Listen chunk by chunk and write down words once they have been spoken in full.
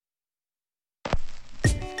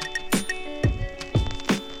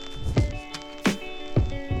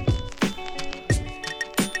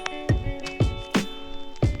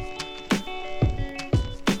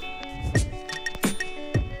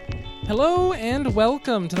and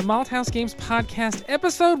welcome to the Malthouse Games Podcast,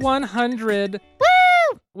 episode 100.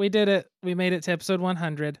 Woo! We did it. We made it to episode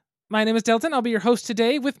 100. My name is Delton. I'll be your host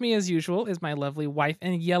today. With me, as usual, is my lovely wife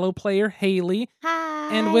and yellow player, Haley.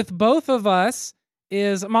 Hi. And with both of us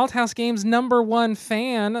is Malthouse Games' #1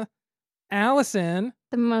 fan, Allison.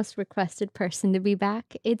 The most requested person to be back.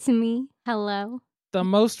 It's me. Hello. The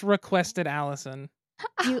most requested Allison.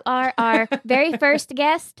 You are our very first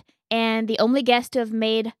guest and the only guest to have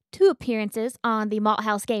made 2 appearances on the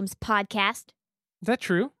Malthouse Games podcast. Is that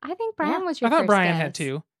true? I think Brian Yeah. was your I thought first Brian guest. had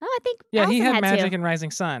 2. Oh, I think Yeah, Allison he had Magic 2. and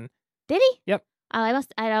Rising Sun. Did he? Yep. Oh, I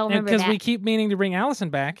don't remember Because that. we keep meaning to bring Allison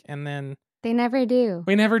back, and then They never do.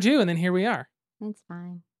 we never do, and then here we are. It's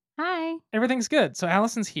fine. Hi. Everything's good. So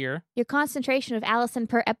Allison's here. Your concentration of Allison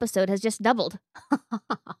per episode has just doubled.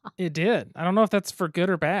 It did. I don't know if that's for good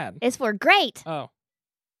or bad. It's for great. Oh,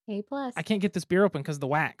 A+. I can't get this beer open because the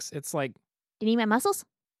wax. It's like, Do you need my muscles?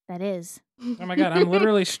 That is. oh my God, I'm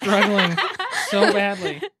literally struggling so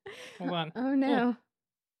badly. Hold on. Oh, no.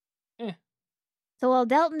 So while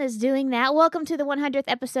Delton is doing that, welcome to the 100th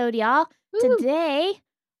episode, y'all. Woo. Today,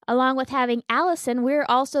 along with having Allison, we're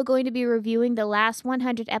also going to be reviewing the last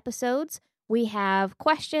 100 episodes. We have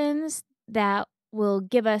questions that will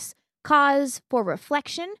give us cause for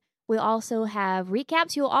reflection. We also have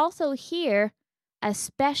recaps. You'll also hear a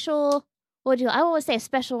special, I always say a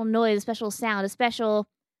special noise, a special sound, a special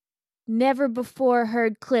never before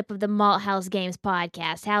heard clip of the Malthouse Games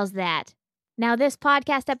podcast. How's that? Now, this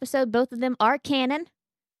podcast episode, both of them are canon.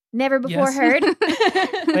 Never before Yes. heard.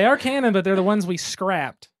 They are canon, but they're the ones we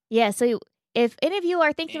scrapped. Yeah, so if any of you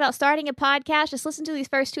are thinking about starting a podcast, just listen to these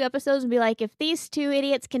first 2 episodes and be like, if these 2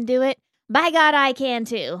 idiots can do it, by God, I can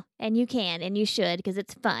too. And you can, and you should, because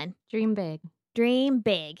it's fun. Dream big. Dream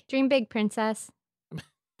big. Dream big, princess.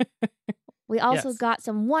 We also Yes. got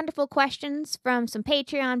some wonderful questions from some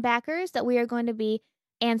Patreon backers that we are going to be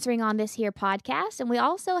answering on this here podcast. And we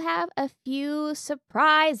also have a few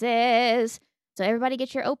surprises. So everybody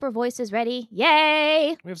get your Oprah voices ready.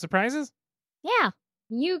 Yay! We have surprises? Yeah.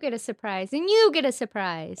 You get a surprise, and you get a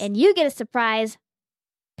surprise. And you get a surprise,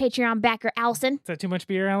 Patreon backer Allison. Is that too much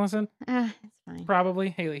beer, Allison? It's fine. Probably.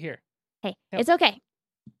 Haley, here. Hey, Yep. it's okay.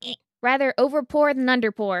 Rather over pour than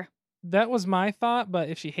under pour. That was my thought, but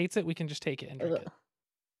if she hates it, we can just take it and drink it.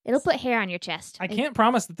 It'll put hair on your chest. I can't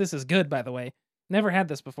promise that this is good, by the way. Never had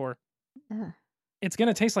this before. Ugh. It's going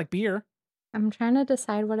to taste like beer. I'm trying to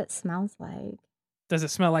decide what it smells like. Does it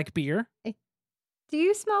smell like beer? Do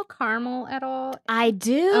you smell caramel at all? I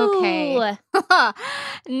do. Okay.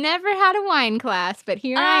 Never had a wine class, but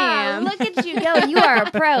here I am. Look at you go. You are a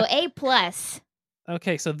pro. A+.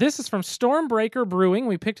 Okay, so this is from Stormbreaker Brewing.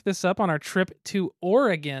 We picked this up on our trip to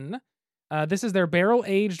Oregon. This is their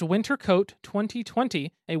barrel-aged Winter Coat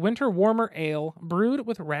 2020, a winter warmer ale brewed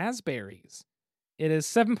with raspberries. It is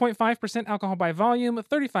 7.5% alcohol by volume,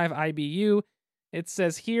 35 IBU. It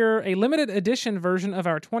says here, a limited edition version of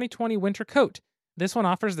our 2020 Winter Coat. This one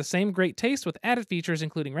offers the same great taste with added features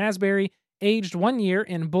including raspberry, aged 1 year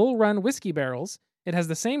in Bull Run whiskey barrels. It has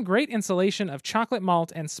the same great insulation of chocolate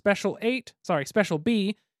malt and Special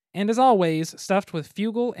B, and as always, stuffed with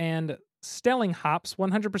Fugel and Stelling hops,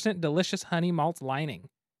 100% delicious honey malt lining.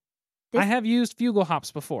 I have used Fugel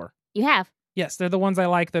hops before. You have. Yes, they're the ones I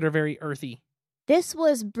like that are very earthy. This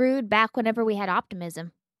was brewed back whenever we had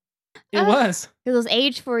Optimism. It was. It was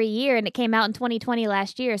aged for a year and it came out in 2020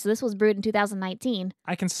 last year, so this was brewed in 2019.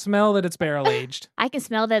 I can smell that it's barrel aged. I can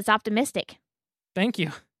smell that it's optimistic. Thank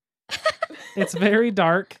you. It's very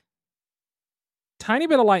dark. Tiny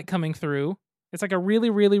bit of light coming through. It's like a really,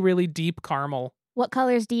 really, really deep caramel. What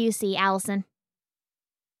colors do you see, Allison?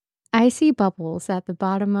 I see bubbles at the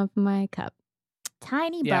bottom of my cup.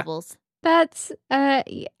 Tiny Yeah. bubbles. That's, I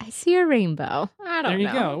see a rainbow. I don't There you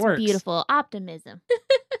know. go. It works. Beautiful. Optimism.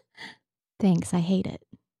 Thanks, I hate it.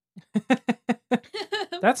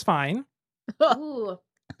 That's fine. Ooh.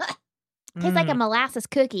 Tastes like a Mm. molasses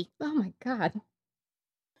cookie. Oh my God.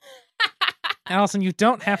 Allison, you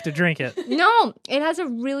don't have to drink it. No, it has a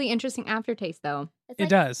really interesting aftertaste though. It's It like-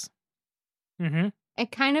 does. Mm-hmm.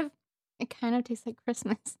 It kind of tastes like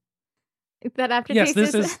Christmas. That aftertaste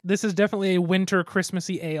Yes, this is definitely a winter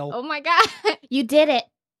Christmassy ale. Oh my God. You did it.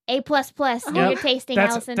 A++. Now Yep. you're tasting,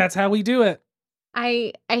 that's Allison. that's how we do it.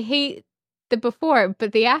 I hate the before,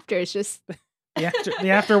 but the after is just The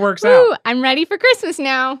after works woo, out. I'm ready for Christmas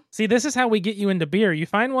now. See, this is how we get you into beer. You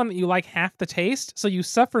find one that you like half the taste, so you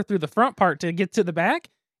suffer through the front part to get to the back,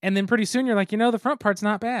 and then pretty soon you're like, the front part's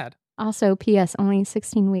not bad. Also, P.S. only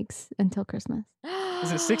 16 weeks until Christmas.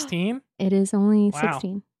 Is it 16? It is only Wow.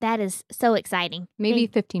 16. That is so exciting. Maybe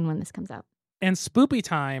Thank- 15 when this comes out. And Spoopy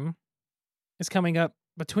Time is coming up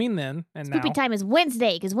between then and now. Spoopy time is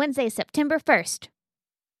Wednesday, because Wednesday is September 1st.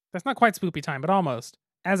 That's not quite spoopy time, but almost.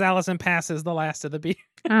 As Allison passes the last of the beer.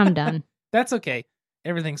 I'm done. That's okay.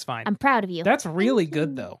 Everything's fine. I'm proud of you. That's really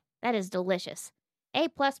good, though. That is delicious. A++.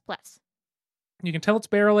 You can tell it's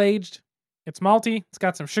barrel aged. It's malty. It's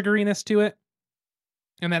got some sugariness to it.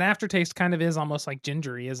 And that aftertaste kind of is almost like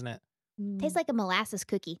gingery, isn't it? Tastes like a molasses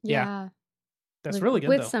cookie. Yeah. That's With- really good,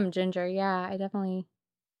 with though. some ginger. Yeah, I definitely.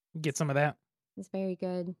 Get some of that. It's very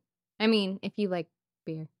good. I mean, if you like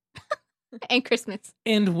beer and Christmas.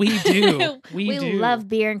 And we do. We do. love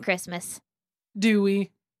beer and Christmas. Do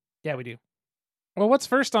we? Yeah, we do. Well, what's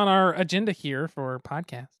first on our agenda here for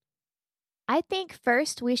podcast? I think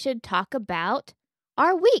first we should talk about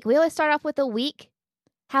our week. We always start off with a week,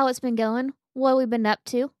 how it's been going, what we've been up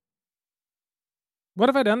to. What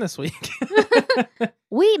have I done this week?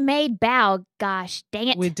 We made bao. Gosh, dang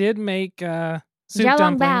it. We did make soup Xiaolong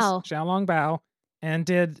dumplings, bao. Xiaolong bao, and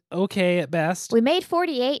did okay at best. We made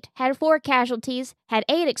 48, had 4 casualties, had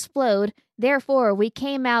 8 explode. Therefore, we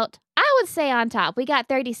came out, I would say, on top. We got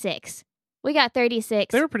 36. We got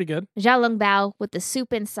 36. They were pretty good. Xiaolong bao with the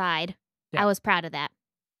soup inside. Yeah. I was proud of that.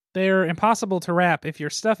 They're impossible to wrap if your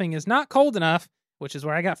stuffing is not cold enough, which is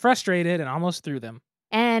where I got frustrated and almost threw them.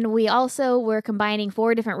 And we also were combining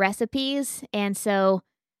 4 different recipes. And so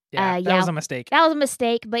Yeah, that was a mistake. that was a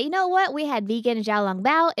mistake. But you know what? We had vegan Xiaolong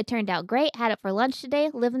bao. It turned out great. Had it for lunch today.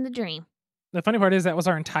 Living the dream. The funny part is that was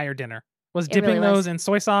our entire dinner. Was It dipping really was. those in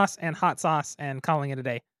soy sauce and hot sauce and calling it a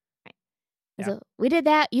day. Yeah. So we did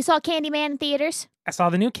that. You saw Candyman in theaters? I saw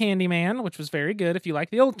the new Candyman, which was very good. If you like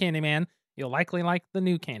the old Candyman, you'll likely like the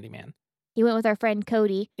new Candyman. He went with our friend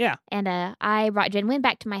Cody. Yeah. And I brought Jen Win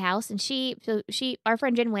back to my house, and our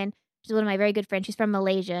friend Jen Win, she's one of my very good friends. She's from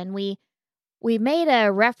Malaysia, and we made a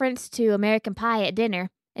reference to American Pie at dinner,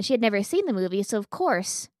 and she had never seen the movie, so of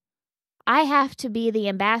course, I have to be the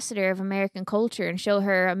ambassador of American culture and show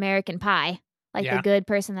her American Pie, like Yeah. the good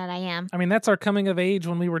person that I am. I mean, that's our coming of age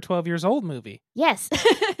when we were 12 years old movie. Yes.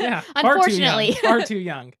 Yeah. Unfortunately. Far too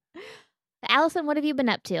young. Allison, what have you been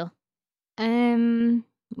up to?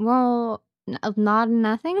 Well,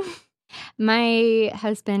 nothing. My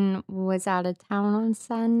husband was out of town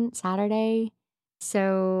on Saturday.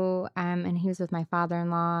 So, and he was with my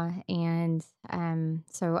father-in-law, and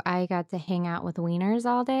so I got to hang out with wieners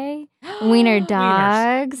all day. Wiener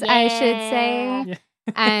dogs, I should say.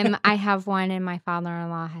 Yeah. I have one, and my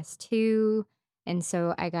father-in-law has 2, and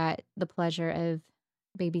so I got the pleasure of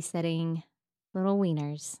babysitting little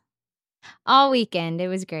wieners all weekend. It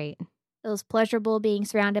was great. It was pleasurable being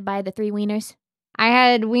surrounded by the 3 wieners. I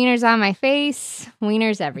had wieners on my face,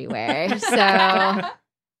 wieners everywhere. So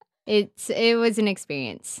it was an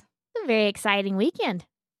experience. It's a very exciting weekend.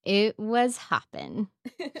 It was hopping.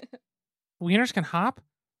 Wieners can hop?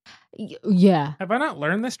 Yeah. Have I not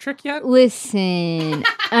learned this trick yet? Listen,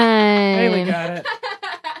 Haley got it.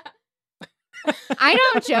 I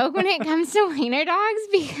don't joke when it comes to wiener dogs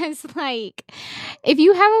because, like, if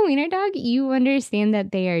you have a wiener dog, you understand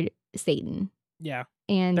that they are Satan. Yeah.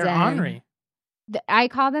 And They're ornery. I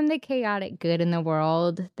call them the chaotic good in the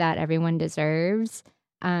world that everyone deserves.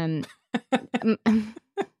 They're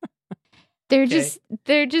just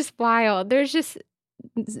wild.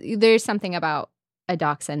 There's something about a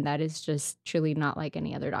dachshund that is just truly not like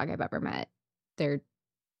any other dog I've ever met. They're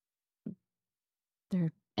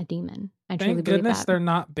a demon. I truly Thank believe goodness that. they're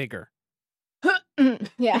not bigger.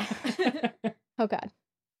 Yeah. Oh God.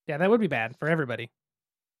 Yeah, that would be bad for everybody.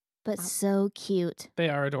 But so cute. They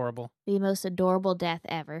are adorable. The most adorable death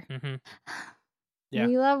ever. Mm-hmm. Yeah.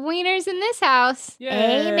 We love wieners in this house.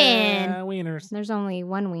 Amen. Wieners. There's only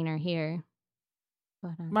one wiener here.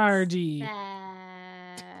 But, Margie. See,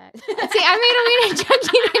 I made a wiener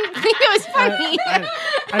joke. You didn't think it was funny.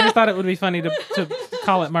 I just thought it would be funny to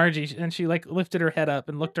call it Margie, and she like lifted her head up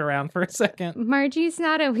and looked around for a second. Margie's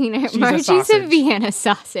not a wiener. She's a Margie's a sausage. Vienna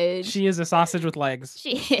sausage. She is a sausage with legs.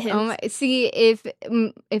 She is. Oh my, see, if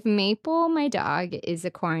Maple, my dog, is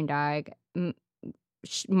a corn dog,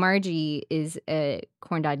 Margie is a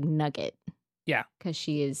corn dog nugget. Yeah. Because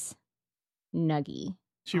she is nuggy.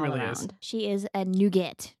 She all really around. is. She is a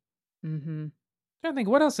nougat. Mm-hmm. I think,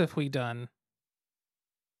 what else have we done?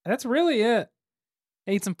 That's really it.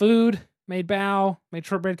 Ate some food, made bao, made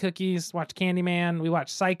shortbread cookies, watched Candyman. We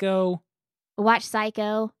watched Psycho, Watch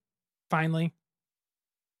Psycho. finally.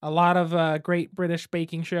 A lot of great British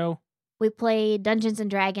baking show. We played Dungeons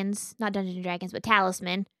and Dragons. Not Dungeons and Dragons, but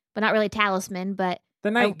Talisman. But not really Talisman, but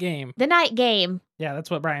The night game. the night game. Yeah,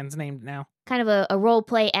 that's what Brian's named now. Kind of a role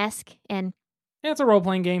play-esque. And Yeah, it's a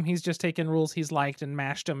role-playing game. He's just taken rules he's liked and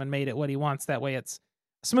mashed them and made it what he wants. That way it's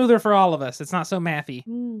smoother for all of us. It's not so mathy.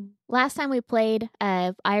 Last time we played,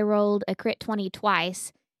 I rolled a crit 20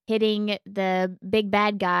 twice, hitting the big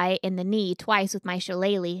bad guy in the knee twice with my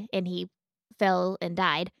shillelagh, and he fell and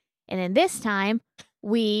died. And then this time,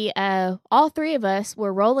 we, all three of us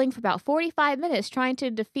were rolling for about 45 minutes trying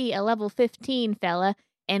to defeat a level 15 fella,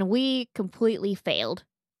 and we completely failed.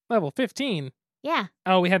 Level 15. Yeah.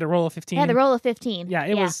 Oh, we had to roll a 15. We had to roll a 15. Yeah,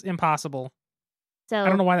 it was impossible. So I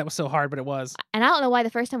don't know why that was so hard, but it was. And I don't know why the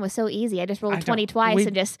first time was so easy. I just rolled 20 twice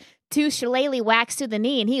and just 2 shillelagh whacks to the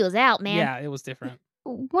knee, and he was out, man. Yeah, it was different.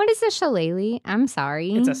 What is a shillelagh? I'm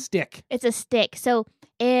sorry. It's a stick. It's a stick. So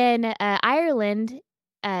in Ireland,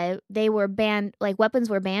 they were banned, like weapons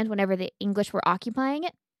were banned whenever the English were occupying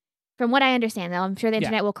it. From what I understand, though, I'm sure the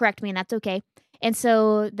internet will correct me, and that's okay. And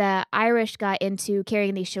so the Irish got into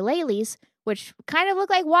carrying these shillelaghs, which kind of look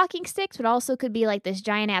like walking sticks, but also could be like this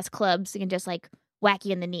giant ass club, so you can just like whack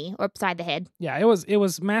you in the knee or upside the head. Yeah, it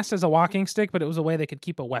was masked as a walking stick, but it was a way they could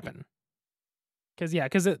keep a weapon.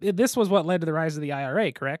 Because this was what led to the rise of the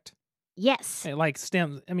IRA, correct? Yes. It like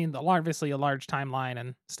stems. I mean, obviously a large timeline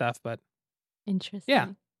and stuff, but interesting. Yeah.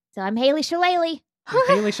 So I'm Haley Shillelagh.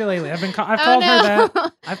 Haley Shillelagh. I've called her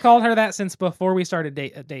that. I've called her that since before we started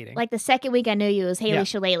dating. Like the second week I knew you was Haley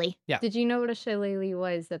Shillelagh. Yeah. Did you know what a shillelagh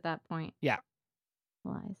was at that point? Yeah.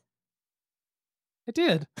 Lies. It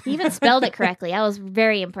did. You even spelled it correctly. I was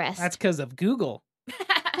very impressed. That's because of Google.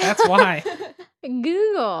 That's why.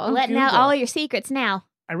 Google. Letting out all your secrets now.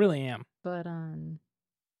 I really am. But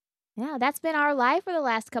yeah, that's been our life for the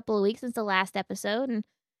last couple of weeks since the last episode. And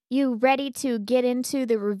you ready to get into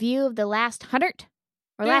the review of the last 100?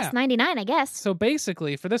 Or last 99, I guess. So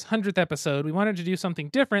basically, for this 100th episode, we wanted to do something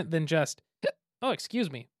different than just, oh,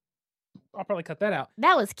 excuse me. I'll probably cut that out.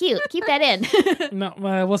 That was cute. Keep that in. No,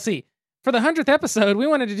 we'll see. For the 100th episode, we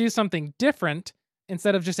wanted to do something different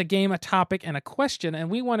instead of just a game, a topic, and a question.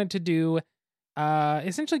 And we wanted to do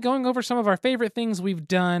essentially going over some of our favorite things we've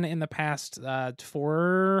done in the past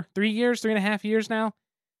 3.5 years now.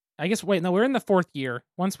 I guess, wait, no, we're in the 4th year.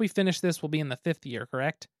 Once we finish this, we'll be in the 5th year,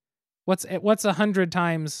 correct? What's 100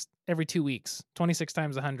 times every 2 weeks? 26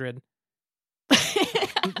 times 100.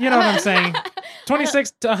 You know what I'm saying?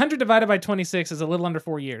 100 divided by 26 is a little under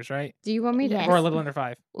 4 years, right? Do you want me to? Yes. Or a little under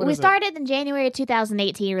 5. We started in January of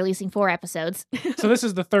 2018, releasing 4 episodes. So this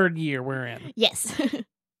is the 3rd year we're in. Yes.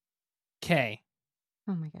 Okay.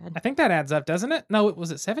 Oh my god. I think that adds up, doesn't it? No,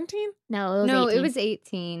 was it 17? No, it was 18. It was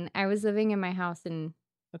 18. I was living in my house in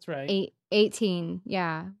That's right. 18,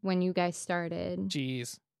 yeah, when you guys started.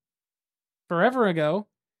 Jeez. Forever ago.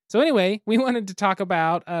 So anyway, we wanted to talk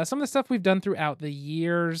about some of the stuff we've done throughout the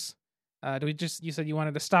years. You said you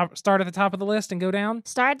wanted to start at the top of the list and go down?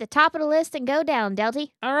 Start at the top of the list and go down, Delty.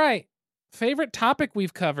 All right. Favorite topic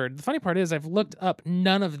we've covered. The funny part is I've looked up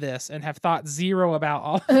none of this and have thought zero about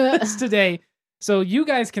all of this today. So you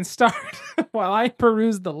guys can start while I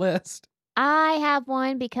peruse the list. I have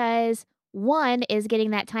one because 1 is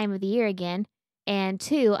getting that time of the year again, and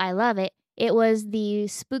 2, I love it. It was the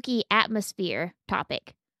spooky atmosphere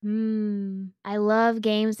topic. I love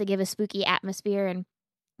games that give a spooky atmosphere, and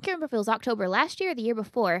I can't remember if it was October last year or the year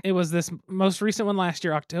before. It was this most recent one last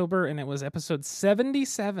year, October, and it was episode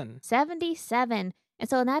 77. 77. And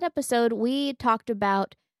so in that episode, we talked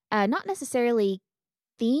about not necessarily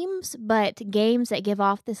themes, but games that give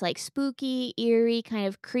off this like spooky, eerie, kind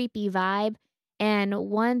of creepy vibe. And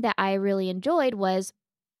one that I really enjoyed was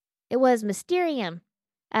Mysterium.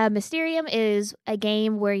 Mysterium is a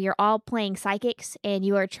game where you're all playing psychics and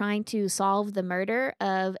you are trying to solve the murder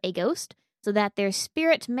of a ghost so that their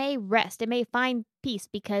spirit may rest. It may find peace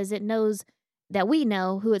because it knows that we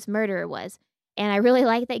know who its murderer was. And I really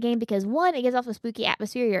like that game because 1, it gives off a spooky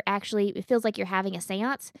atmosphere. It feels like you're having a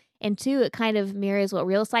seance. And 2, it kind of mirrors what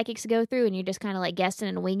real psychics go through and you're just kind of like guessing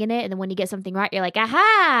and winging it. And then when you get something right, you're like,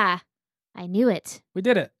 aha, I knew it. We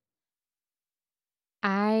did it.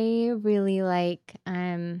 I really like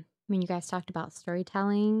when you guys talked about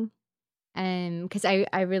storytelling, because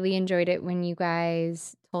I really enjoyed it when you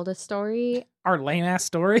guys told a story. Our lame ass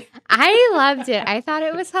story. I loved it. I thought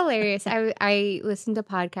it was hilarious. I listened to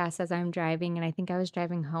podcasts as I'm driving, and I think I was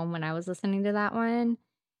driving home when I was listening to that one,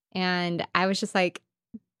 and I was just like,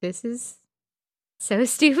 "This is so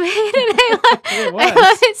stupid," and I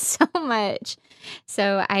love it so much.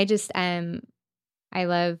 So I just I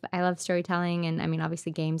love storytelling, and I mean,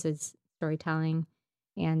 obviously, games is storytelling,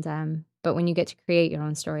 and but when you get to create your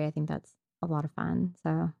own story, I think that's a lot of fun.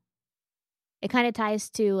 So it kind of ties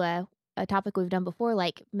to a topic we've done before,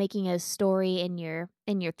 like making a story in your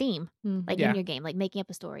theme, like in your game, like making up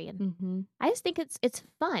a story. And I just think it's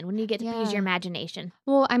fun when you get to use your imagination.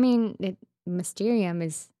 Well, I mean, Mysterium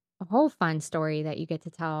is whole fun story that you get to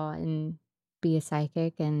tell and be a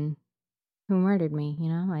psychic and who murdered me,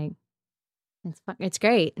 like it's fun. It's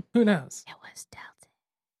great. Who knows? It was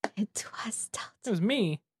Dalton. It was It Dalton. was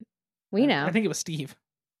me. We know. I think it was Steve.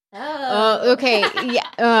 Oh, okay.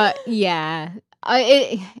 Yeah. Yeah.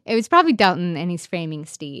 It was probably Dalton, and he's framing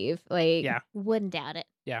Steve. Yeah. Wouldn't doubt it.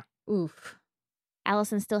 Yeah. Oof.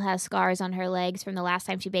 Allison still has scars on her legs from the last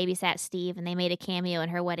time she babysat Steve, and they made a cameo in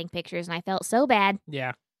her wedding pictures, and I felt so bad.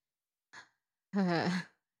 Yeah.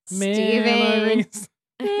 Steven. Memories.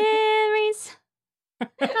 Memories.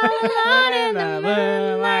 Alone in the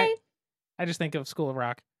moonlight. I just think of School of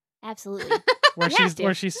Rock, Absolutely. where You have to.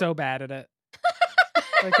 where she's so bad at it.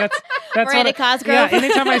 Like that's Miranda what Cosgrove.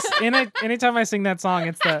 Yeah. Anytime I sing that song,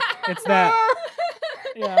 it's that.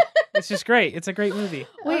 Yeah. It's just great. It's a great movie.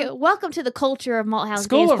 Welcome to the culture of Malt House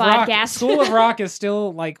School Games of Rock. podcast. School of Rock is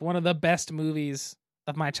still like one of the best movies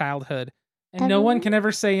of my childhood, and no one can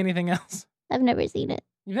ever say anything else. I've never seen it.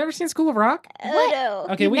 You've never seen School of Rock? What? No.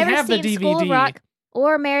 Okay, You've we never have the seen DVD. School of Rock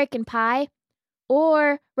or American Pie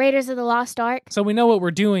or Raiders of the Lost Ark, So we know what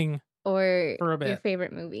we're doing. Or For a bit. your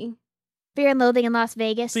favorite movie. Fear and Loathing in Las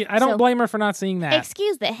Vegas. See, I don't blame her for not seeing that.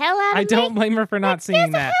 Excuse the hell out of me. I don't blame her for not Excuse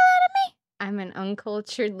seeing the that. hell out of me. I'm an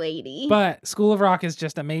uncultured lady. But School of Rock is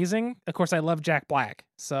just amazing. Of course, I love Jack Black.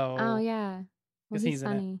 So Oh yeah. Well, 'Cause he's he's in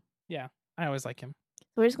it. funny. I always like him.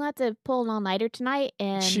 We're just going to have to pull an all-nighter tonight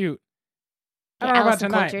and Shoot. I get don't know about Allison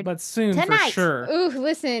tonight, cultured. but soon for Tonight. sure. Ooh,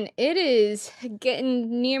 listen, it is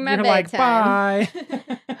getting near my You're like, bedtime. bye.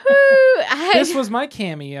 Woo, This was my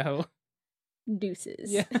cameo.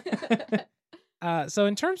 deuces. Yeah. So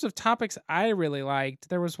in terms of topics I really liked,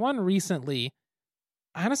 there was one recently.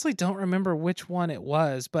 I honestly don't remember which one it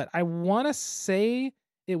was, but I want to say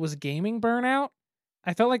it was gaming burnout.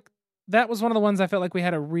 I felt like that was one of the ones I felt like we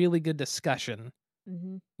had a really good discussion.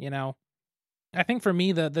 Mhm. I think for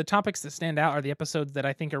me, the topics that stand out are the episodes that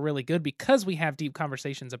I think are really good because we have deep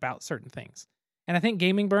conversations about certain things. And I think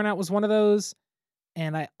gaming burnout was one of those.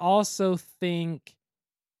 And I also think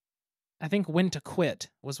When to Quit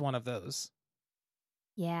was one of those.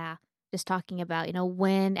 Yeah. Just talking about,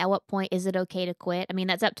 when, at what point is it okay to quit? I mean,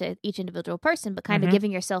 that's up to each individual person, but kind of Mhm.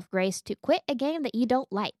 giving yourself grace to quit a game that you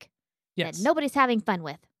don't like, Yes. that nobody's having fun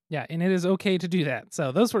with. Yeah, and it is okay to do that.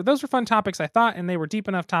 So those were fun topics, I thought, and they were deep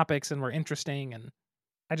enough topics and were interesting, and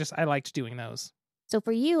I liked doing those. So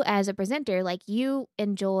for you as a presenter, like you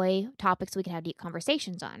enjoy topics we can have deep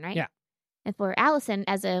conversations on, right? Yeah. And for Allison,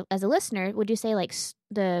 as a listener, would you say like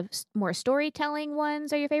more storytelling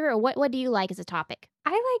ones are your favorite, or what do you like as a topic?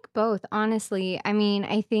 I like both, honestly. I mean,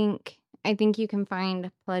 I think you can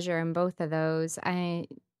find pleasure in both of those. I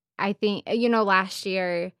think last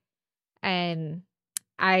year,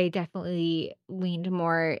 I definitely leaned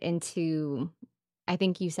more into. I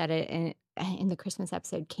think you said it in the Christmas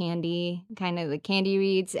episode, candy, kind of the candy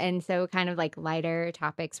reads, and so kind of like lighter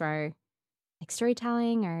topics were like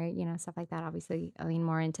storytelling or stuff like that. Obviously, I lean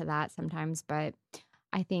more into that sometimes, but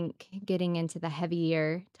I think getting into the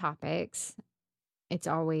heavier topics, it's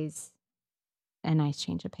always a nice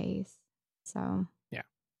change of pace. So yeah,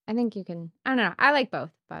 I think you can. I don't know. I like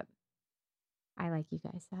both, but I like you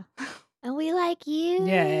guys though. And we like you.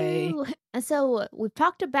 Yay. And so we've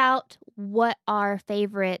talked about what our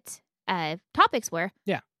favorite topics were.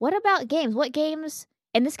 Yeah. What about games? What games?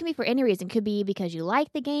 And this can be for any reason. It could be because you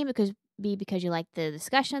like the game. It could be because you like the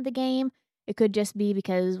discussion of the game. It could just be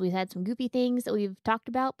because we've had some goofy things that we've talked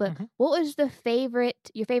about. But what was your favorite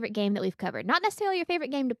game that we've covered? Not necessarily your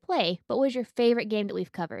favorite game to play, but what was your favorite game that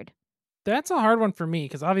we've covered? That's a hard one for me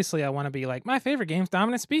because obviously I want to be like, my favorite game's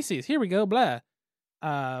Dominant Species. Here we go, blah.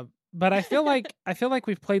 But I feel like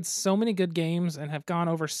we've played so many good games and have gone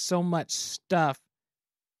over so much stuff.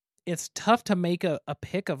 It's tough to make a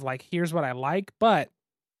pick of like, here's what I like. But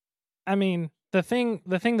I mean, the thing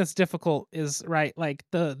that's difficult is right, like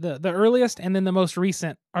the earliest and then the most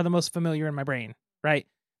recent are the most familiar in my brain, right?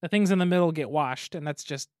 The things in the middle get washed, and that's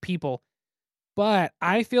just people. But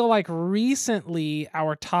I feel like recently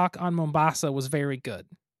our talk on Mombasa was very good.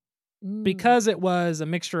 Because it was a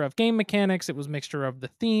mixture of game mechanics, it was a mixture of the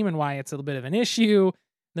theme and why it's a little bit of an issue,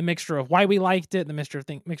 the mixture of why we liked it, the mixture of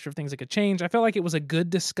things that could change. I felt like it was a good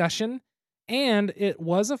discussion, and it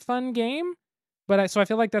was a fun game. So I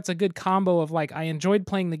feel like that's a good combo of like, I enjoyed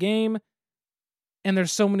playing the game, and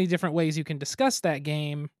there's so many different ways you can discuss that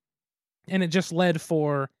game, and it just led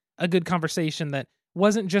for a good conversation that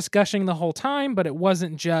wasn't just gushing the whole time, but it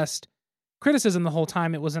wasn't just criticism the whole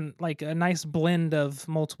time. It wasn't like a nice blend of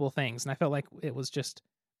multiple things. And I felt like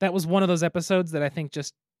that was one of those episodes that I think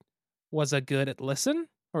just was a good listen,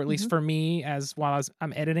 or at least for me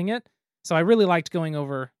I'm editing it. So I really liked going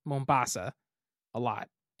over Mombasa a lot.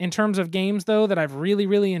 In terms of games, though, that I've really,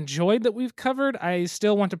 really enjoyed that we've covered, I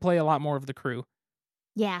still want to play a lot more of The Crew.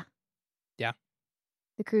 Yeah. Yeah.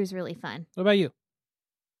 The Crew's really fun. What about you?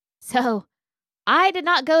 So, I did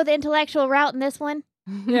not go the intellectual route in this one.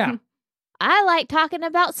 Yeah. I like talking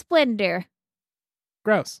about Splendor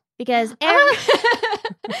Gross. because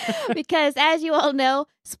because as you all know,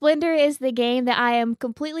 Splendor is the game that I am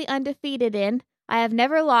completely undefeated in. I have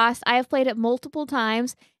never lost. I have played it multiple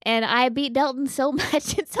times, and I beat Delton so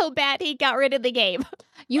much and so bad he got rid of the game.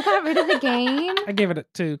 You got rid of the game? I gave it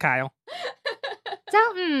to Kyle.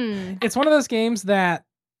 Delton. It's one of those games that,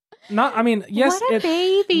 yes, What a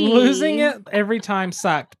baby. losing it every time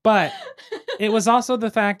sucked, but it was also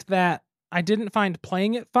the fact that I didn't find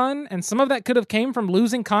playing it fun, and some of that could have came from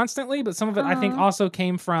losing constantly, but some of it I think also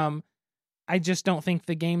came from I just don't think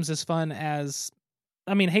the game's as fun as...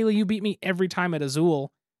 Haley, you beat me every time at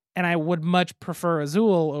Azul, and I would much prefer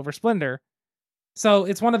Azul over Splendor. So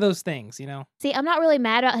it's one of those things, you know? See, I'm not really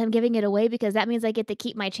mad about him giving it away because that means I get to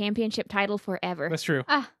keep my championship title forever. That's true.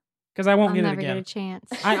 Ah, Because I won't I'll get it never again. get a chance.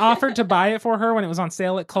 I offered to buy it for her when it was on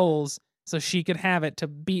sale at Kohl's so she could have it to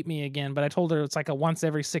beat me again, but I told her it's like a once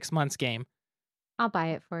every 6 months game. I'll buy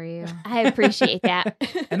it for you. I appreciate that.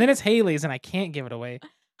 And then it's Haley's, and I can't give it away.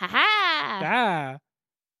 Ha-ha! Ah.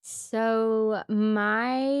 So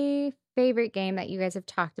my favorite game that you guys have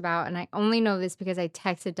talked about, and I only know this because I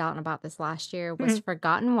texted Dalton about this last year, was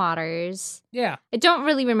Forgotten Waters. Yeah. I don't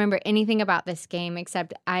really remember anything about this game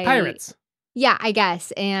except Pirates. Yeah, I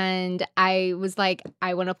guess. And I was like,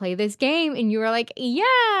 I want to play this game. And you were like,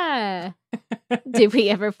 yeah. Did we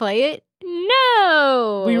ever play it?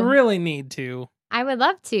 No. We really need to. I would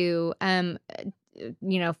love to.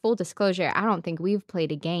 Full disclosure, I don't think we've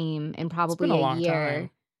played a game in probably been a a long year.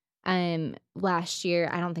 Last year,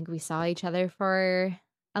 I don't think we saw each other for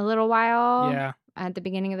a little while. Yeah. At the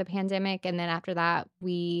beginning of the pandemic. And then after that,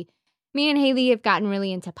 me and Haley have gotten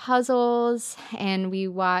really into puzzles, and we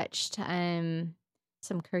watched some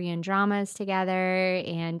Korean dramas together,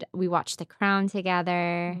 and we watched The Crown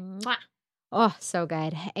together. Mwah. Oh, so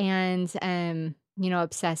good. And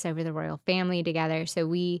obsess over the royal family together. So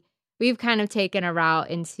we've kind of taken a route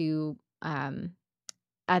into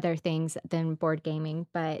other things than board gaming,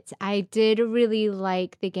 but I did really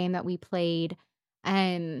like the game that we played.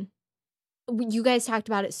 You guys talked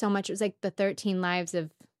about it so much. It was like the 13 Lives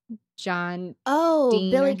of John. Oh,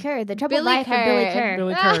 Dean Billy or- Kerr. The Troubled Billy Life of Billy Kerr. Kerr.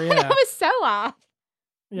 Billy Kerr, yeah. That was so off.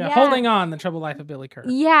 Yeah. Yeah. Holding on, The Troubled Life of Billy Kerr.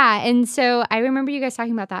 Yeah, and so I remember you guys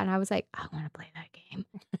talking about that, and I was like, I want to play that game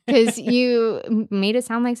because you made it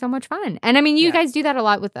sound like so much fun. And I mean, you Yeah. guys do that a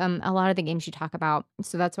lot with a lot of the games you talk about,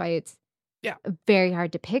 so that's why it's very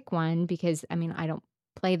hard to pick one because I mean I don't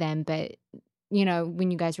play them, but when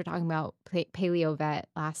you guys were talking about Paleo Vet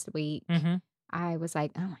last week, Mm-hmm. I was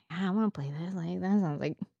like, oh my god, I want to play this. Like that sounds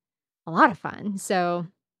like a lot of fun. So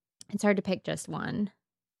it's hard to pick just one.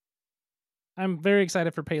 I'm very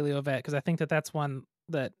excited for Paleo Vet because I think that's one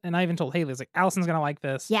that, and I even told Haley, I was like, Allison's going to like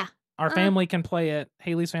this. Yeah. Our family can play it.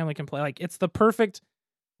 Haley's family can play. Like, it's the perfect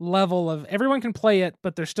level of everyone can play it,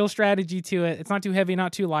 but there's still strategy to it. It's not too heavy,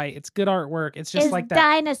 not too light. It's good artwork. It's just It's like that,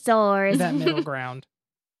 dinosaurs. that middle ground.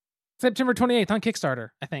 September 28th on Kickstarter.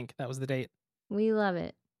 I think that was the date. We love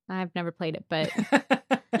it. I've never played it, but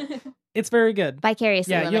It's very good.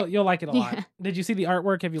 Vicariously Yeah, love it. you'll like it a lot. Yeah. Did you see the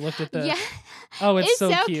artwork? Have you looked at the... yeah. Oh, it's so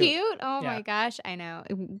cute. cute. Oh Yeah. my gosh, I know.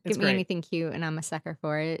 It's Give me great. anything cute, and I'm a sucker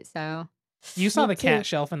for it. So You saw Me the cat too.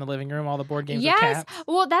 shelf in the living room, all the board games with yes, cats.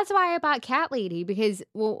 well, that's why I bought Cat Lady because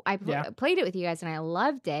I Yeah. played it with you guys and I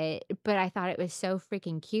loved it, but I thought it was so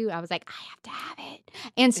freaking cute. I was like, I have to have it.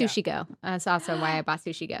 And Yeah. Sushi Go. That's also why I bought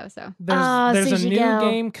Sushi Go. So There's a Sushi new Go.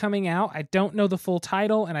 game coming out. I don't know the full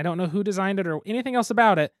title, and I don't know who designed it or anything else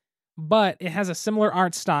about it, but it has a similar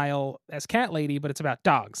art style as Cat Lady, but it's about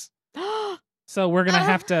dogs. So we're going to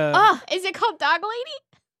have to... oh, is it called Dog Lady?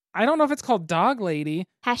 I don't know if it's called Dog Lady.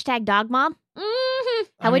 Hashtag dog mom. Mm-hmm.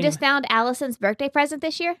 Have we just found Allison's birthday present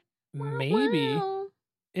this year? Maybe.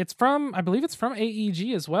 It's from, I believe it's from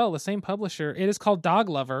AEG as well, the same publisher. It is called Dog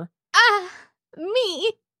Lover.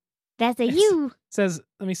 Me. That's a It's- you. Says,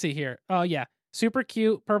 let me see here. Oh, yeah. Super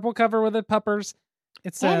cute. Purple cover with the puppers.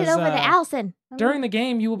 It Hand says, it over to Allison. during the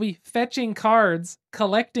game, you will be fetching cards,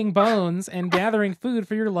 collecting bones, and gathering food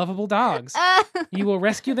for your lovable dogs. You will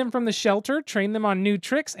rescue them from the shelter, train them on new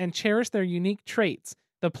tricks, and cherish their unique traits.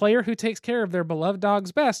 The player who takes care of their beloved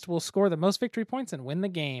dogs best will score the most victory points and win the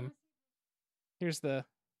game. Here's the...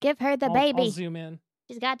 Give her the I'll baby. zoom in.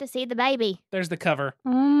 She's got to see the baby. There's the cover. Oh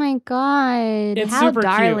my god. It's How super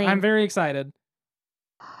darling. cute. I'm very excited.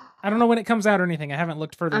 I don't know when it comes out or anything. I haven't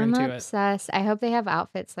looked further I'm into it. obsessed. I hope they have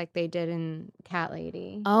outfits like they did in Cat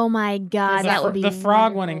Lady. Oh my god, that would be The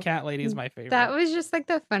frog one in wonderful. Cat Lady is my favorite. That was just like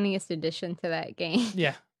the funniest addition to that game.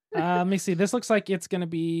 Yeah. Let me see. This looks like it's going to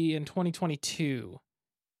be in 2022.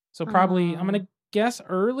 So probably, I'm going to guess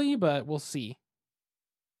early, but we'll see.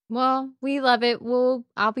 Well, we love it.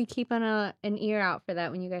 I'll be keeping an ear out for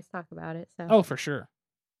that when you guys talk about it. So Oh, for sure.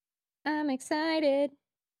 I'm excited.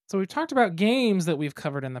 So we've talked about games that we've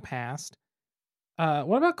covered in the past.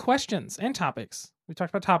 What about questions and topics? We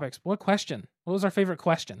talked about topics. What question? What was our favorite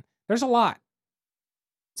question? There's a lot.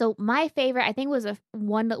 So my favorite, I think, was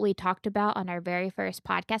one that we talked about on our very first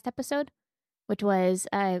podcast episode, which was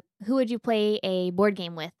who would you play a board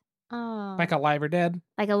game with? Oh, Like Alive or Dead.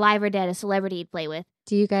 Like Alive or Dead, a celebrity you'd play with.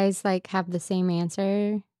 do you guys like have the same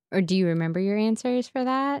answer, or do you remember your answers for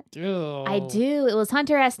that? Oh. I do. It was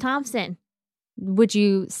Hunter S. Thompson. Would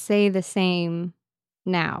you say the same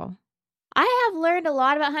now? I have learned a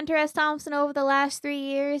lot about Hunter S. Thompson over the last 3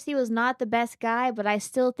 years. He was not the best guy, but I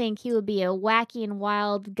still think he would be a wacky and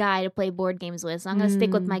wild guy to play board games with. So I'm going to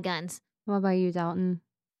stick with my guns. What about you, Dalton?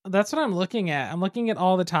 That's what I'm looking at. I'm looking at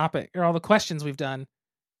all the questions we've done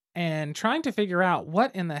and trying to figure out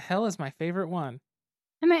what in the hell is my favorite one.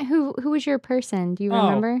 I mean, who was your person? Do you Oh.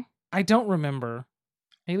 remember? I don't remember.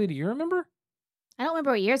 Haley, do you remember? I don't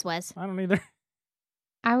remember what yours was. I don't either.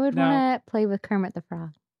 I would No. want to play with Kermit the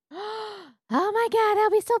Frog. Oh my god,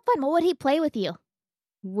 that'll be so fun. What would he play with you?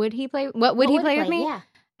 Would he play? What would he play with me? Yeah.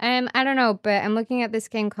 I don't know, but I'm looking at this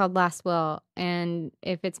game called Last Will, and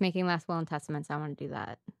if it's making Last Will and Testaments, I want to do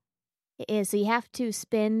that. It is. So you have to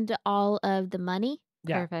spend all of the money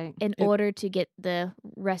Yeah. Perfect. in order to get the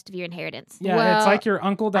rest of your inheritance. Yeah, Well, it's like your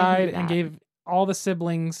uncle I can died do and that. gave all the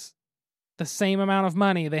siblings the same amount of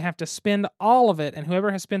money. They have to spend all of it, and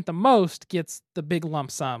whoever has spent the most gets the big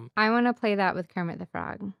lump sum. I want to play that with Kermit the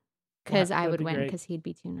Frog because Well, I that'd would be win great. because he'd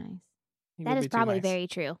be too nice. He That would is be too probably nice. very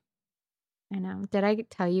true. I know. Did I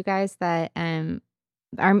tell you guys that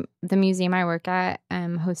the museum I work at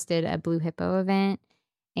hosted a Blue Hippo event,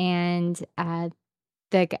 and a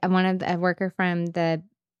worker from the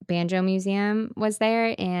banjo museum was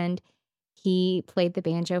there, and he played the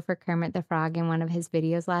banjo for Kermit the Frog in one of his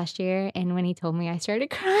videos last year. And when he told me, I started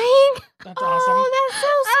crying. That's awesome. Oh,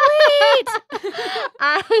 that's so sweet.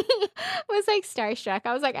 I was like starstruck.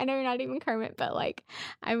 I was like, I know you're not even Kermit, but like,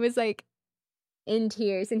 I was like in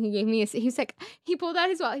tears. And he gave me he was like, he pulled out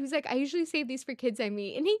his wallet. He was like, I usually save these for kids I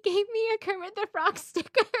meet. And he gave me a Kermit the Frog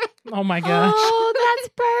sticker. Oh my gosh. Oh, that's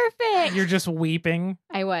perfect. You're just weeping.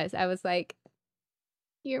 I was like,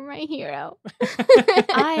 you're my hero.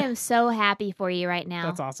 I am so happy for you right now.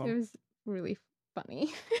 That's It awesome. was really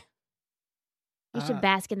funny. You should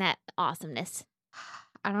bask in that awesomeness.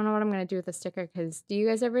 I don't know what I'm going to do with the sticker, because do you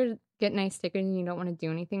guys ever get nice stickers and you don't want to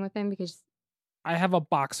do anything with them? Because I have a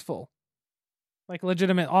box full. Like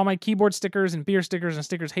legitimate, all my keyboard stickers and beer stickers and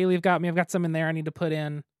stickers Haley've got me. I've got some in there I need to put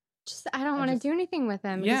in. I don't want to just- do anything with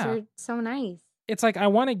them Yeah. because they're so nice. It's like I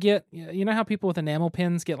want to get, you know how people with enamel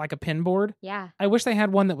pins get like a pin board? Yeah. I wish they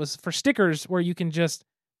had one that was for stickers where you can just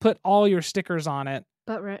put all your stickers on it.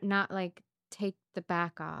 But not like take the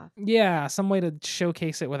back off. Yeah, some way to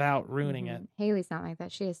showcase it without ruining it. Mhm. Haley's not like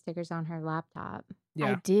that. She has stickers on her laptop. Yeah.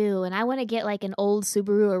 I do. And I want to get like an old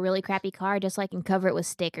Subaru or really crappy car just so I can cover it with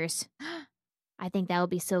stickers. I think that would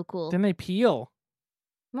be so cool. Then they peel.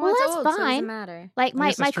 Well, it's that's old, so it fine. doesn't matter. Like I my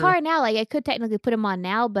guess that's true. car now, like I could technically put them on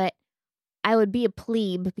now, but I would be a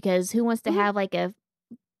plebe because who wants to have like a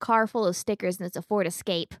car full of stickers and it's a Ford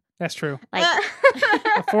Escape? That's true. Like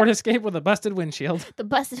A Ford Escape with a busted windshield. the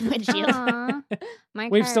busted windshield. Aw. My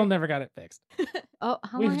We've car- still never got it fixed. Oh,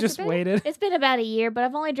 how long We've has it just been? waited. It's been about a year, but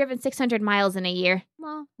I've only driven 600 miles in a year.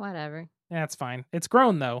 Well, whatever. Yeah, it's fine. It's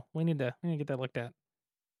grown though. We need to get that looked at.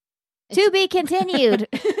 To be continued.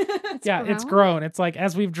 Yeah, it's grown. It's like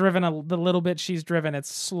as we've driven the little bit she's driven,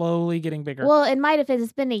 it's slowly getting bigger. Well, in my defense,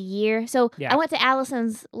 it's been a year. So Yeah. I went to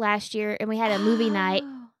Allison's last year and we had a movie night.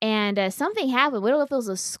 And something happened. We don't know if it was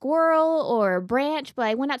a squirrel or a branch, but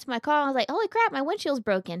I went out to my car and I was like, holy crap, my windshield's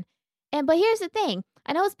broken. But here's the thing.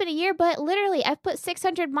 I know it's been a year, but literally I've put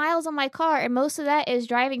 600 miles on my car, and most of that is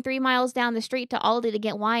driving 3 miles down the street to Aldi to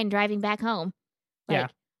get wine, driving back home. Yeah.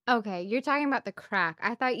 Okay, you're talking about the crack.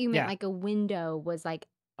 I thought you meant Yeah. like a window was like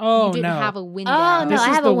oh you didn't no. have a window. Oh, no, This I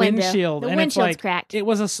is have the a window. windshield, The and it's windshield's like cracked. it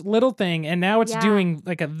was a little thing, and now it's Yeah. doing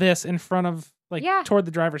like a this in front of like Yeah. toward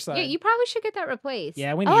the driver's side. Yeah, you probably should get that replaced.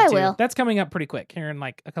 Yeah, we need Oh, I to. will. That's coming up pretty quick here in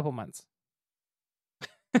like a couple months.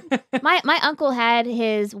 My uncle had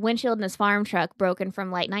his windshield in his farm truck broken from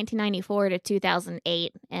like 1994 to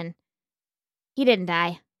 2008, and he didn't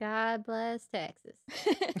die. God bless Texas.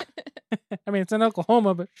 I mean, it's in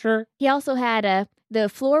Oklahoma, but sure. He also had the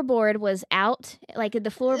floorboard was out, like the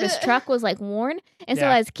floor of his truck was like worn, and so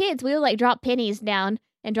Yeah. as kids we would like drop pennies down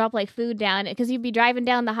and drop like food down because you'd be driving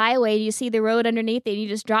down the highway and you see the road underneath it and you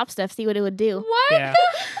just drop stuff, see what it would do. What? Yeah.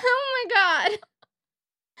 Oh my God.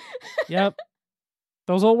 Yep.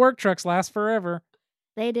 Those old work trucks last forever.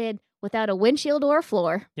 They did without a windshield or a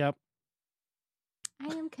floor. Yep.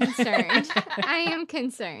 I am concerned. I am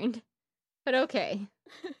concerned. But okay.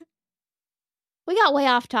 We got way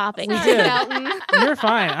off topic. We Sorry, did. Dalton. You're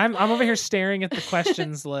fine. I'm over here staring at the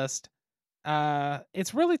questions list.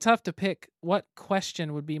 It's really tough to pick what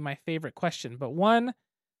question would be my favorite question, but one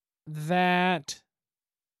that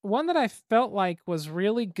I felt like was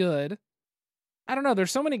really good. I don't know,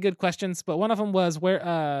 there's so many good questions, but one of them was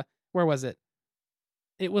where was it?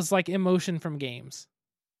 It was like emotion from games.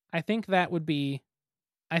 I think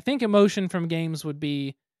emotion from games would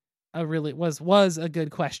be was a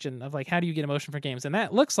good question of like, how do you get emotion from games? And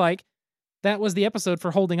that looks like that was the episode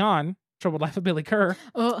for Holding On, Troubled Life of Billy Kerr.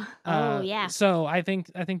 Oh, yeah. So I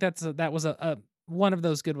think that was a one of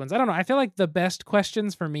those good ones. I don't know. I feel like the best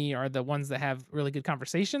questions for me are the ones that have really good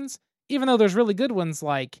conversations, even though there's really good ones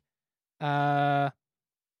like, I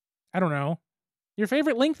don't know, your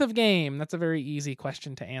favorite length of game. That's a very easy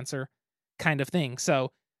question to answer kind of thing.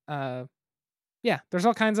 So, yeah, there's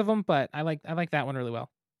all kinds of them, but I like that one really well.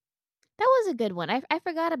 That was a good one. I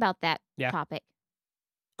forgot about that Yeah. topic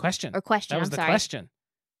Question. or question. That was I'm the sorry. question.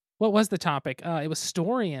 What was the topic? It was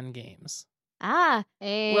story in games. Ah,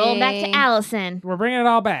 hey. roll back to Allison. We're bringing it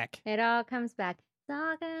all back. It all comes back. It's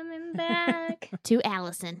all coming back. To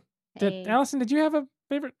Allison. Hey. Allison, did you have a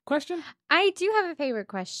favorite question? I do have a favorite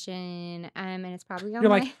question, and it's probably on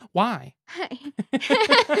You're my... like, why?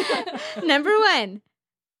 Number one.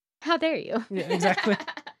 How dare you? Yeah, exactly.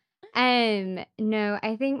 No,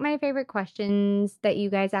 I think my favorite questions that you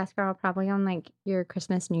guys ask are all probably on like your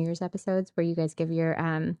Christmas, New Year's episodes where you guys give your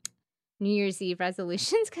New Year's Eve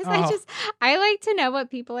resolutions because Oh. I like to know what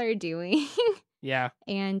people are doing. Yeah.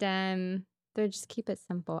 And they just keep it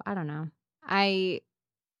simple. I don't know. I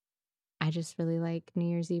just really like New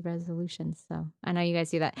Year's Eve resolutions. So I know you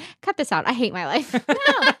guys do that. Cut this out. I hate my life.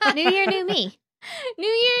 No, New Year, new me. New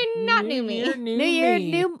Year, not new me. Year, New Year,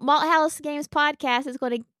 me. new Malt House Games podcast is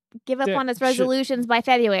going to give up Dude, on its should- resolutions by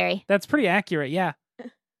February. That's pretty accurate. Yeah.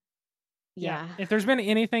 Yeah. If there's been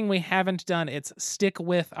anything we haven't done, it's stick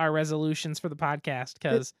with our resolutions for the podcast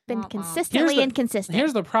because Been Womp womp. consistently the- inconsistent.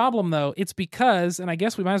 here's the problem though. It's because, and I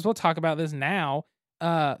guess we might as well talk about this now.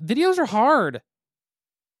 Videos are hard.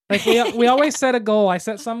 Like we always set a goal. I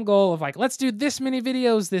set some goal of like, let's do this many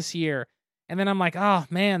videos this year. And then I'm like, oh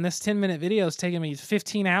man, this 10-minute video is taking me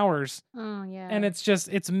 15 hours. Oh yeah. And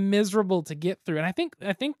it's miserable to get through. And I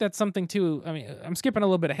think that's something too. I mean, I'm skipping a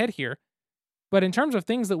little bit ahead here. But in terms of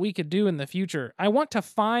things that we could do in the future, I want to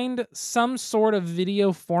find some sort of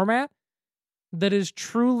video format that is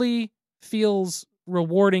truly feels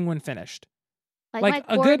rewarding when finished. Like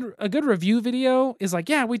my a good review video is like,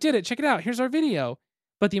 yeah, we did it. Check it out. Here's our video.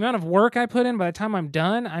 But the amount of work I put in by the time I'm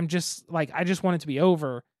done, I'm just like, I just want it to be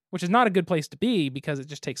over, which is not a good place to be because it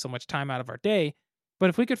just takes so much time out of our day. But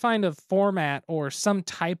if we could find a format or some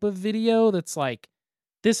type of video that's like,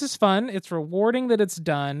 this is fun, it's rewarding that it's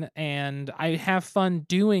done, and I have fun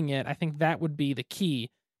doing it, I think that would be the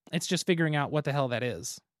key. It's just figuring out what the hell that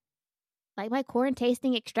is. like my corn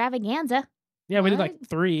tasting extravaganza. Yeah, we did like What?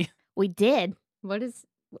 3. We did. What is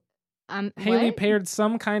Haley what? paired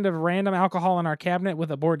some kind of random alcohol in our cabinet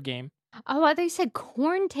with a board game. Oh, I thought you said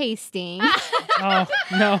corn tasting. Oh,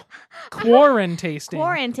 no. Quarantine tasting.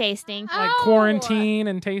 Corn tasting. Like Oh. quarantine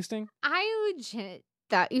and tasting. I legit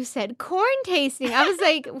thought you said corn tasting. I was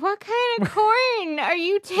like, what kind of corn are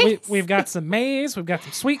you tasting? We've got some maize, we've got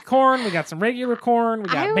some sweet corn, we got some regular corn, we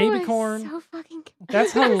got I baby was corn. So fucking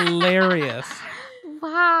That's hilarious.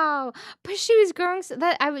 Wow. But she was growing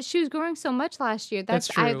she was growing so much last year. That's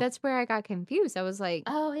true. That's where I got confused. I was like,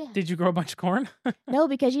 Oh yeah. Did you grow a bunch of corn? No,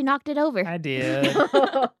 because you knocked it over. I did.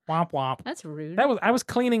 Womp womp. that's rude. I was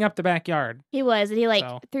cleaning up the backyard. He was, and he like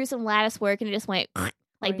So. threw some lattice work, and it just went like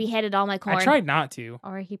Right. beheaded all my corn. I tried not to.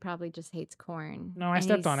 Or he probably just hates corn. No, I And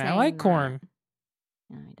stepped he's on it. I saying like that. corn.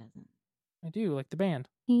 No, he doesn't. I do, like the band.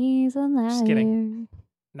 He's a liar. Just kidding.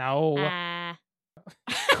 No. Ah.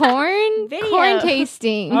 Corn? Video. Corn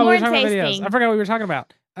tasting. Oh, we were corn talking about videos. tasting. I forgot what we were talking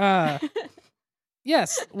about.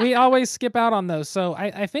 Yes, we always skip out on those. So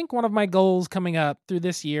I think one of my goals coming up through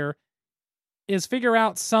this year is figure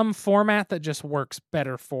out some format that just works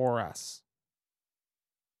better for us.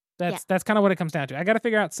 That's kind of what it comes down to. I got to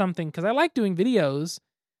figure out something because I like doing videos,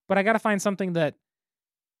 but I got to find something that,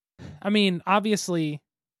 I mean, obviously,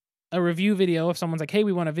 a review video, if someone's like, hey,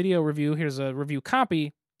 we want a video review, here's a review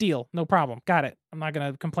copy, deal, no problem, got it. I'm not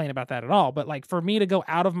going to complain about that at all. But like for me to go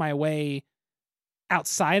out of my way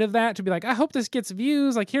outside of that to be like, I hope this gets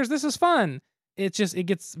views, like this is fun. It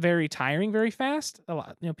gets very tiring very fast. A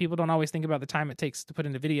lot, people don't always think about the time it takes to put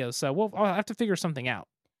into videos. So I'll have to figure something out.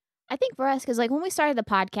 I think for us, because like when we started the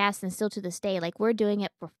podcast and still to this day, like we're doing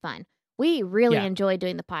it for fun. We really enjoy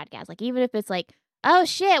doing the podcast. Like even if it's like, oh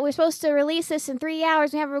shit, we're supposed to release this in 3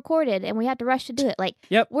 hours, we haven't recorded, and we have to rush to do it. Like,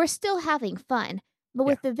 we're still having fun. But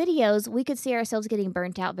with the videos, we could see ourselves getting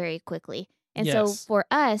burnt out very quickly. And so for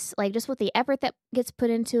us, like just with the effort that gets put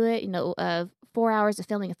into it, 4 hours of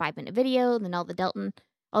filming a 5-minute video, and then all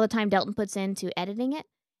the time Delton puts into editing it.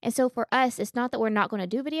 And so for us, it's not that we're not going to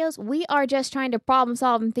do videos. We are just trying to problem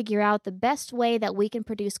solve and figure out the best way that we can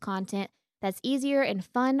produce content that's easier and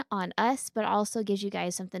fun on us, but also gives you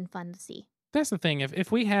guys something fun to see. That's the thing.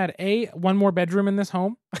 If we had one more bedroom in this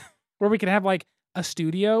home where we could have like a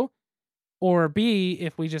studio, or B,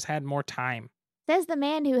 if we just had more time. Says the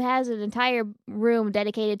man who has an entire room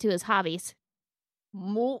dedicated to his hobbies.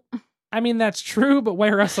 I mean, that's true, but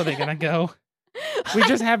where else are they going to go? We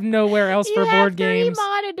just have nowhere else for board games. You have 3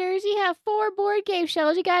 monitors. You have 4 board game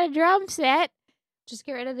shelves. You got a drum set. Just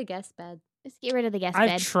get rid of the guest bed. Just get rid of the guest bed.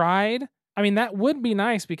 I've tried. I mean, that would be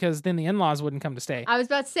nice because then the in-laws wouldn't come to stay. I was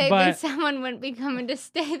about to say that someone wouldn't be coming to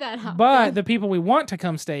stay that often. But the people we want to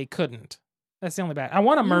come stay couldn't. That's the only bad. I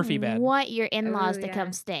want a Murphy bed. You want your in-laws to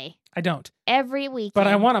come stay. I don't. Every weekend. But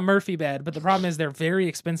I want a Murphy bed. But the problem is they're very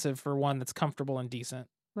expensive for one that's comfortable and decent.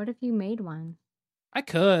 What if you made one? I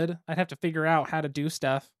could. I'd have to figure out how to do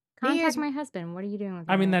stuff. Contact my husband. What are you doing with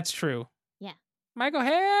I mean, that's true. Yeah. Michael,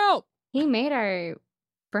 help! He made our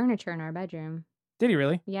furniture in our bedroom. Did he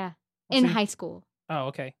really? Yeah. In high school. Oh,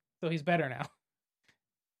 okay. So he's better now.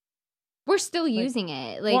 We're still using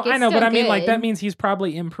it. Like, well, I know, but I mean, like, that means he's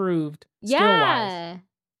probably improved skill-wise.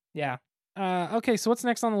 Yeah. Okay, so what's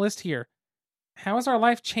next on the list here? How has our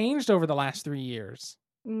life changed over the last 3 years?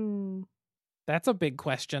 That's a big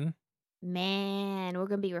question. Man, we're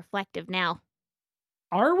going to be reflective now.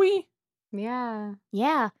 Are we? Yeah.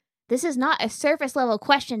 Yeah. This is not a surface level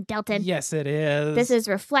question, Delton. Yes, it is. This is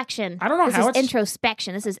reflection. I don't know how it's... This is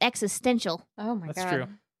introspection. This is existential. Oh my God. That's true.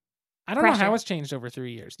 I don't know how it's changed over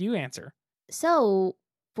 3 years. You answer. So,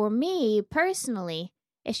 for me, personally,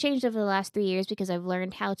 it's changed over the last 3 years because I've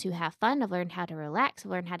learned how to have fun. I've learned how to relax.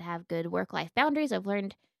 I've learned how to have good work-life boundaries. I've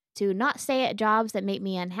learned to not stay at jobs that make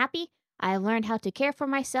me unhappy. I've learned how to care for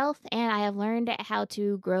myself, and I have learned how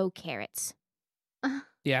to grow carrots.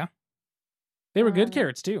 Yeah. They were good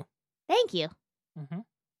carrots, too. Thank you.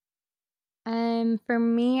 For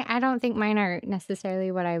me, I don't think mine are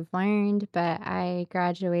necessarily what I've learned, but I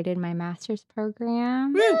graduated my master's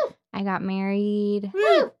program. Woo! I got married.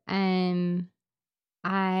 Woo! I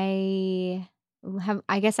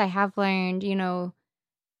guess I have learned,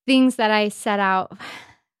 things that I set out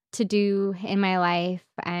to do in my life,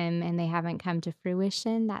 and they haven't come to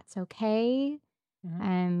fruition. That's okay.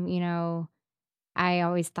 I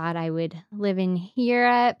always thought I would live in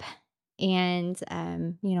Europe, and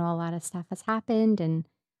a lot of stuff has happened, and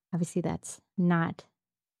obviously that's not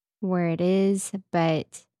where it is,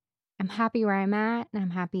 but I'm happy where I'm at, and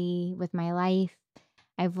I'm happy with my life.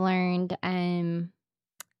 I've learned a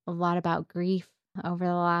lot about grief over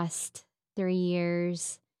the last 3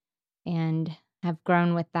 years, and have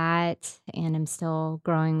grown with that, and I'm still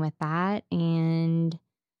growing with that. And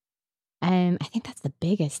I think that's the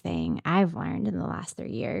biggest thing I've learned in the last 3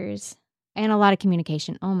 years. And a lot of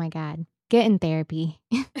communication. Oh my God. Get in therapy.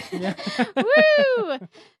 Yeah. Woo! Let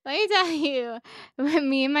me tell you,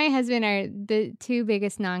 me and my husband are the 2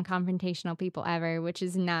 biggest non-confrontational people ever, which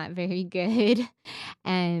is not very good.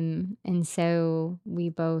 And so we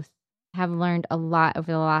both have learned a lot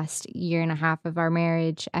over the last 1.5 years of our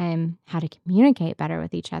marriage, how to communicate better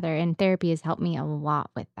with each other. And therapy has helped me a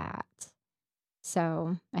lot with that.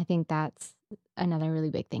 So I think that's another really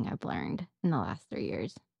big thing I've learned in the last 3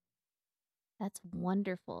 years. That's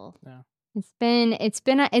wonderful. Yeah. It's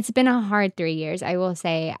been a hard 3 years. I will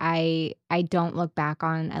say I don't look back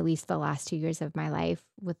on at least the last 2 years of my life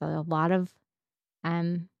with a lot of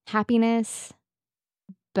happiness,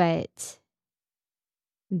 but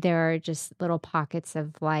there are just little pockets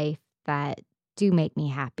of life that do make me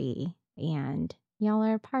happy, and y'all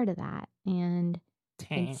are a part of that. And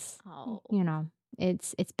it's,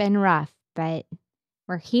 it's been rough, but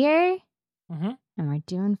we're here and we're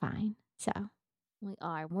doing fine. So we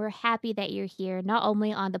are. We're happy that you're here, not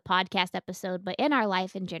only on the podcast episode, but in our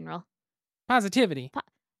life in general. Positivity.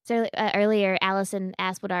 So earlier, Allison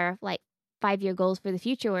asked what our 5-year goals for the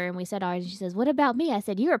future were, and we said ours. And she says, "What about me?" I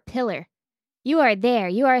said, "You're a pillar. You are there.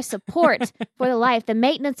 You are a support for the life, the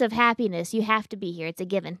maintenance of happiness. You have to be here. It's a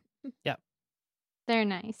given. They're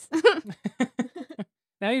nice.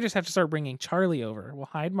 Now you just have to start bringing Charlie over. We'll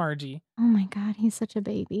hide Margie. Oh my God, he's such a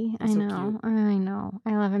baby. He's I so know. cute. I know.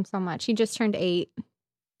 I love him so much. He just turned 8.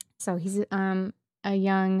 So he's a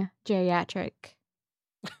young geriatric.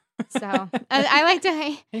 So I like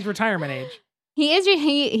to. He's retirement age.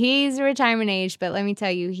 He's retirement age, but let me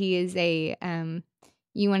tell you, he is a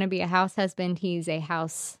you want to be a house husband, he's a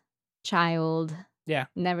house child. Yeah.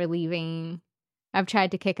 Never leaving. I've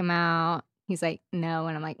tried to kick him out. He's like, no,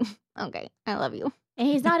 and I'm like, okay, I love you. And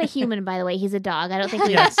he's not a human, by the way. He's a dog. I don't think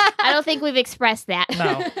Yes. I don't think we've expressed that.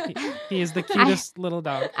 No, he is the cutest little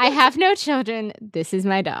dog. I have no children. This is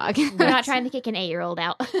my dog. We're not trying to kick an 8-year-old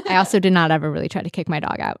out. I also did not ever really try to kick my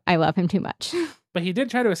dog out. I love him too much. But he did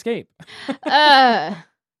try to escape.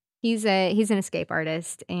 He's an escape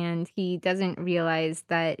artist, and he doesn't realize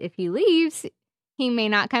that if he leaves, he may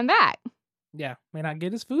not come back. Yeah, may not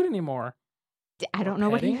get his food anymore. I Or don't know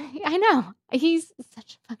petting. what he. I know he's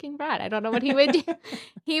such a fucking brat. I don't know what he would do.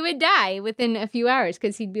 He would die within a few hours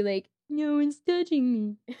because he'd be like, "No one's touching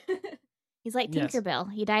me." He's like Yes.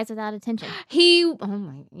 Tinkerbell. He dies without attention. Oh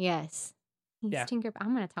my, yes, he's Yeah. Tinkerbell.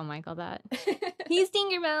 I'm gonna tell Michael that he's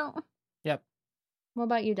Tinkerbell. Yep. What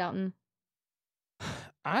about you, Dalton?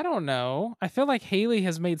 I don't know. I feel like Haley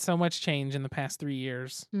has made so much change in the past 3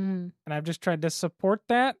 years. Mm. And I've just tried to support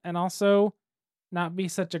that and also not be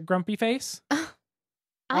such a grumpy face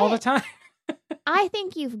all the time. I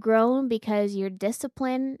think you've grown because your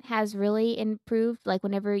discipline has really improved. Like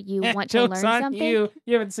whenever you want to Joke's learn on something. you.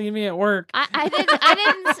 You haven't seen me at work. I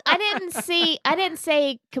didn't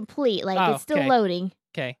say complete. Like Oh, it's still okay. loading.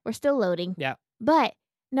 Okay. We're still loading. Yeah. But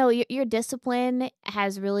no, your discipline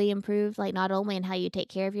has really improved. Like not only in how you take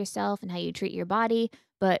care of yourself and how you treat your body,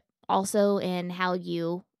 but also in how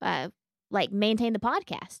you like maintain the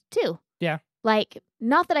podcast too. Yeah. Like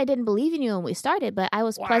not that I didn't believe in you when we started, but I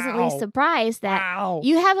was pleasantly Wow. surprised that Wow.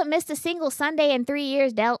 you haven't missed a single Sunday in 3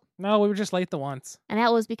 years, Delt. No, we were just late the once. And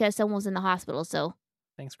that was because someone was in the hospital. So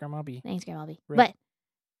Thanks, Grandma B. thanks, Grandma B. Rip. But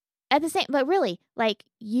at the same, but really, like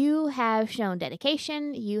you have shown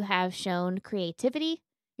dedication, you have shown creativity,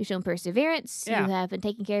 you've shown perseverance. Yeah. You have been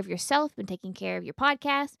taking care of yourself, been taking care of your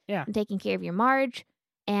podcast, Yeah. been taking care of your Marge,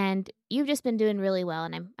 and you've just been doing really well.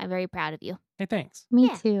 And I'm very proud of you. Hey, thanks. Me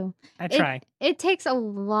Yeah. too. I try. It takes a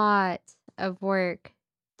lot of work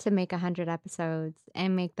to make 100 episodes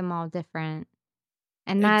and make them all different.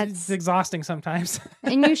 And It's exhausting sometimes.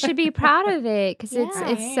 and you should be proud of it because Yeah,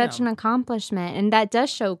 it's such an accomplishment, and that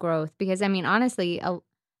does show growth. Because I mean, honestly,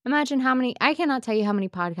 imagine I cannot tell you how many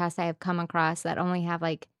podcasts I have come across that only have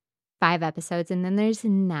like 5 episodes, and then there's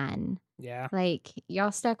none. Yeah. Like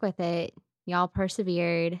y'all stuck with it, y'all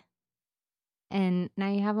persevered, and now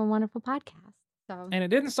you have a wonderful podcast. So And it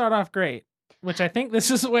didn't start off great, which I think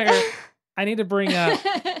this is where I need to bring up.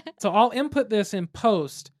 So I'll input this in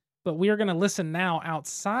post, but we are going to listen now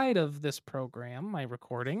outside of this program, my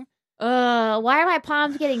recording. Why are my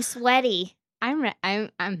palms getting sweaty? I'm mine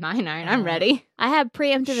aren't. I'm ready. I have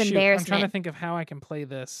preemptive Shoot, I'm embarrassment. trying to think of how I can play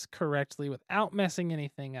this correctly without messing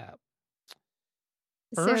anything up.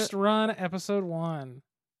 First run, episode 1.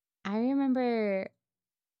 I remember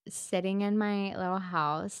sitting in my little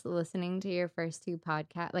house listening to your first 2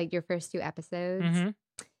 podcasts, like your first 2 episodes, Mhm.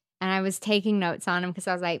 and I was taking notes on them because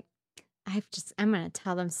I was like, I'm gonna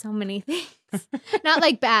tell them so many things, not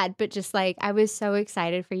like bad, but just like I was so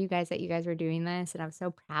excited for you guys that you guys were doing this, and I was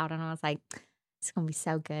so proud, and I was like, it's gonna be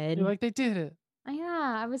so good. You're like, they did it.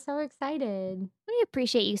 Yeah, I was so excited. We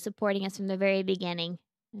appreciate you supporting us from the very beginning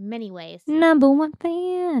in many ways. Number 1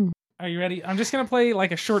 fan. Are you ready? I'm just going to play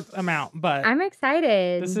like a short amount, but I'm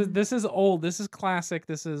excited. this is old. This is classic.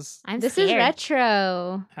 This is I'm This scared. is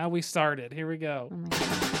retro. how we started. Here we go. Oh my god.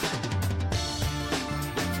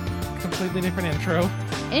 Completely different intro.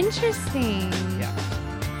 Interesting. Yeah.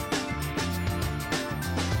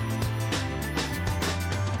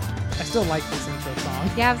 I still like this intro song.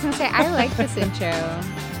 Yeah, I was gonna say I like this intro.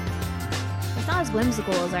 It's not as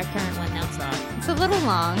whimsical as our current one, though. It's not. It's a little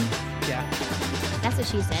long. Yeah. That's what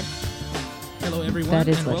she said. Hello, everyone, That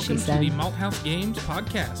is and what welcome she to the said. Malthouse Games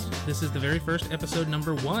podcast. This is the very first episode,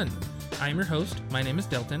 number 1. I am your host. My name is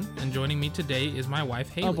Delton, and joining me today is my wife,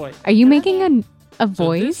 Haley. Oh boy. Are you making a So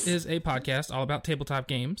voice? this is a podcast all about tabletop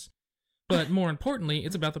games, but more importantly,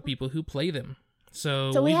 it's about the people who play them.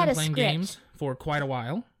 So we we've had been a playing script. games for quite a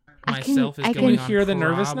while. I can- Myself is I can going on hear the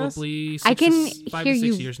nervousness? probably I can 5 hear to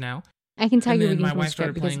 6 you. years now. I can tell and you're then reading my from the wife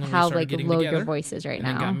started script because playing when we how started like getting low together, your voice is right and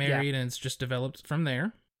then got now. married, and it's just developed from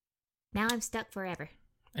there. Now I'm stuck forever.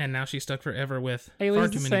 And now she's stuck forever with Haley's far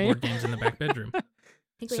the too many same. board games in the back bedroom.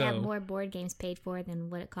 think we have more board games paid for than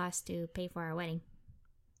what it cost to pay for our wedding.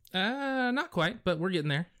 Not quite, but we're getting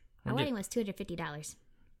there. Our wedding was $250.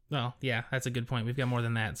 Well, yeah, that's a good point. We've got more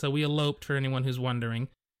than that. So we eloped, for anyone who's wondering.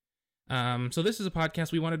 So this is a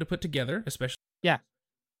podcast we wanted to put together, especially. Yeah.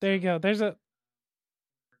 There you go. There's a...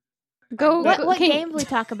 What game do we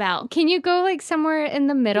talk about? Can you go like somewhere in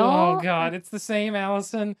the middle? Oh, God. It's the same,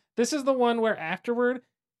 Allison. This is the one where afterward,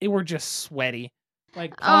 we're just sweaty.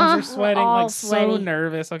 Like, palms are sweating, all like sweaty. so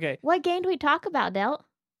nervous. Okay. What game do we talk about, Delt?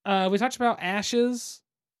 We talked about Ashes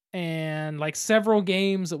and like several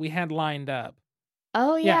games that we had lined up.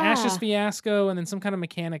 Oh, Yeah, yeah. Ashes Fiasco and then some kind of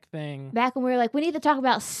mechanic thing. Back when we were like, we need to talk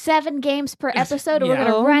about 7 games per episode or we're Yeah.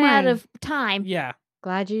 going to Oh run my- out of time. Yeah.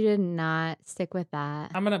 Glad you did not stick with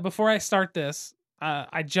that. Before I start this,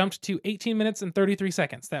 I jumped to 18 minutes and 33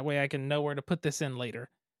 seconds. That way I can know where to put this in later.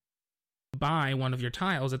 Buy one of your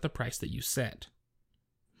tiles at the price that you set.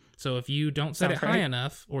 So if you don't set Sounds it high right.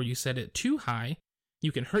 enough or you set it too high,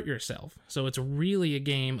 you can hurt yourself. So it's really a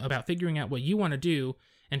game about figuring out what you want to do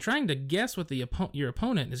and trying to guess what your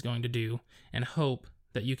opponent is going to do and hope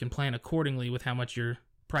that you can plan accordingly with how much you're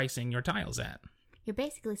pricing your tiles at. You're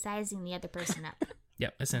basically sizing the other person up.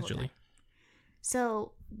 Yep, essentially.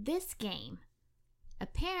 So this game,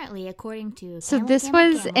 apparently, according to So Camel, this Camel,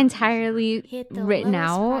 was Camel, entirely hit the written lowest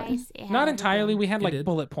out. price it had Not ever entirely. been, We had It like did.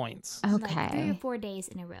 bullet points. like 3 or Okay. 4 days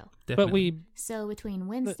in a row. But Definitely. we... So between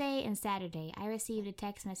Wednesday and Saturday, I received a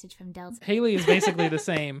text message from Delta. Haley is basically the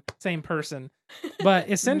same person. But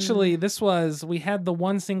essentially, we had the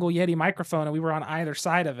one single Yeti microphone and we were on either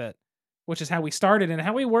side of it, which is how we started and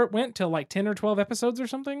how we went till like 10 or 12 episodes or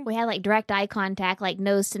something. We had like direct eye contact, like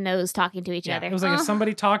nose to nose, talking to each Yeah, other. it was like if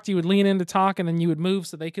somebody talked, you would lean in to talk and then you would move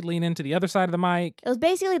so they could lean into the other side of the mic. It was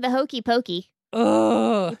basically the hokey pokey. You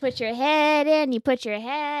Ugh. put your head in, you put your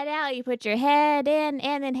head out, you put your head in,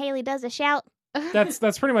 and then Haley does a shout. That's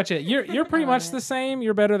pretty much it. You're pretty love much it. the same.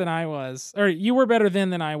 You're better than I was. Or you were better then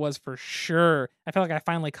than I was for sure. I feel like I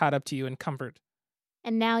finally caught up to you in comfort.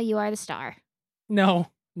 And now you are the star. No.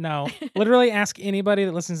 Literally ask anybody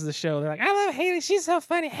that listens to the show. They're like, I love Haley. She's so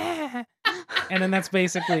funny. And then that's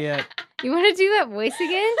basically it. You want to do that voice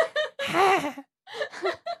again?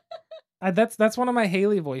 That's one of my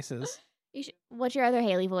Haley voices. What's your other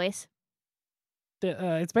Haley voice?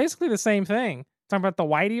 It's basically the same thing. Talking about the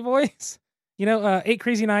Whitey voice. You know, 8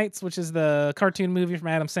 Crazy Nights, which is the cartoon movie from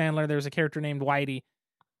Adam Sandler. There's a character named Whitey,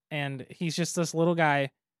 and he's just this little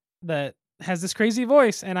guy that has this crazy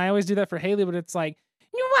voice. And I always do that for Haley, but it's like,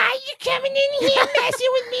 why are you coming in here messing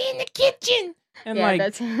with me in the kitchen? And yeah, like,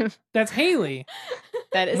 that's him. that's Haley.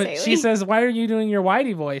 That is But Haley. she says, why are you doing your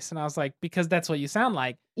Whitey voice? And I was like, because that's what you sound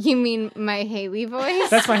like. You mean my Haley voice?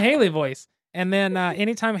 That's my Haley voice. And then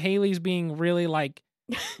anytime Haley's being really like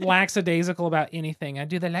lackadaisical about anything, I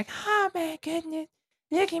do the like, oh my goodness,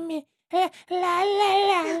 look at me. La la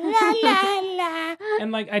la la la la.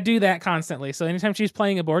 And like I do that constantly. So anytime she's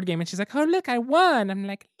playing a board game and she's like, oh look, I won. I'm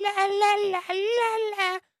like, la la la la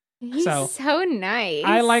la. He's So, so nice.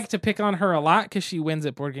 I like to pick on her a lot because she wins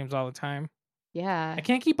at board games all the time. Yeah. I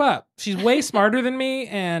can't keep up. She's way smarter than me,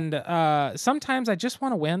 and sometimes I just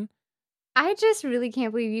want to win. I just really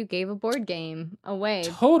can't believe you gave a board game away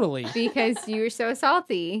Totally. because you were so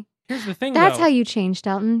salty. Here's the thing, That's though. how you changed,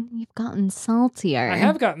 Dalton. You've gotten saltier. I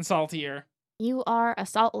have gotten saltier. You are a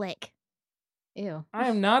salt lick. Ew. I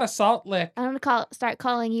am not a salt lick. I'm gonna start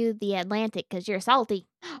calling you the Atlantic because you're salty.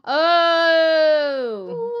 Oh.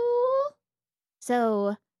 Ooh.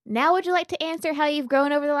 So now, would you like to answer how you've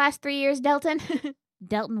grown over the last 3 years, Delton?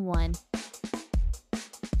 Delton 1.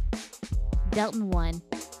 Delton 1.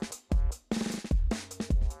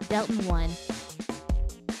 Delton 1.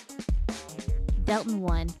 Delton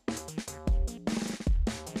 1.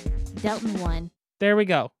 Delton 1. There we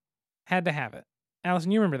go. Had to have it.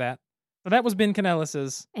 Allison, you remember that. So that was Ben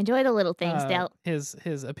Canellis's Enjoy the little things, Delt. his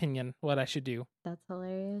opinion, what I should do. That's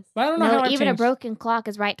hilarious. But I don't know how No, I've even a changed. broken clock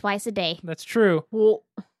is right twice a day. That's true. Well,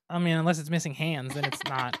 I mean, unless it's missing hands, then it's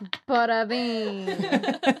not. bada bing.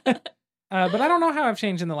 But I don't know how I've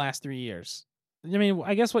changed in the last 3 years. I mean,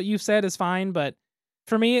 I guess what you've said is fine, but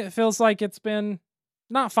for me, it feels like it's been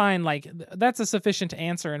not fine. Like, that's a sufficient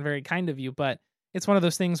answer and very kind of you, but it's one of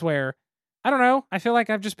those things where, I don't know, I feel like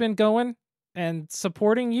I've just been going and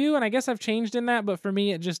supporting you, and I guess I've changed in that, but for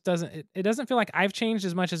me, it just doesn't, it doesn't feel like I've changed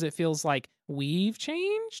as much as it feels like we've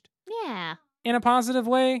changed Yeah, in a positive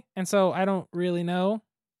way, and so I don't really know.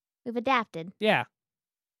 we've adapted Yeah,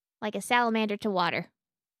 like a salamander to water.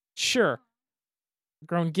 sure.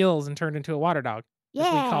 Grown gills and turned into a water dog. Yeah,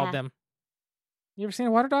 As we called them. You ever seen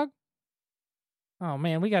a water dog? Oh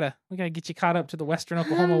man, we gotta get you caught up to the Western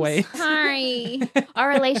Oklahoma way. Sorry. Our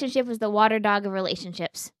relationship was the water dog of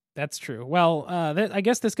relationships. That's true. Well, I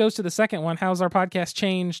guess this goes to the second one. How's our podcast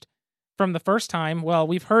changed from the first time? Well,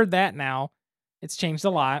 we've heard that now. It's changed a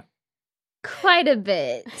lot. Quite a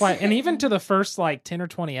bit. And even to the first like 10 or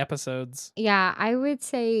 20 episodes. Yeah, I would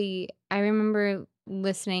say I remember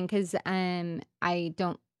listening because I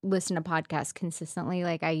don't listen to podcasts consistently.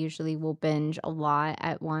 Like I usually will binge a lot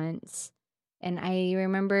at once. And I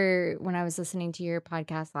remember when I was listening to your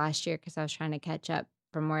podcast last year because I was trying to catch up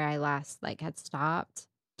from where I last like had stopped.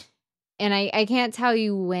 And I can't tell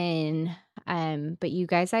you when, but you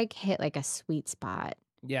guys like hit like a sweet spot.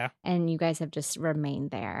 Yeah. And you guys have just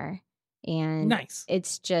remained there. And Nice.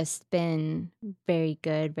 it's just been very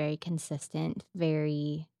good, very consistent,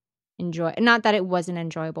 very not that it wasn't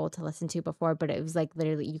enjoyable to listen to before, but it was like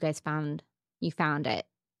literally you found it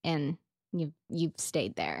and you've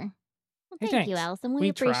stayed there. Well, Hey, thank you, thanks. Allison. We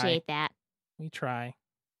We try. appreciate that. We try.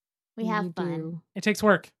 We have You fun. do. It takes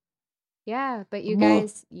work. Yeah, but you Whoa.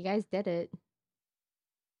 guys did it.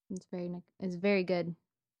 It's very good.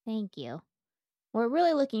 Thank you. We're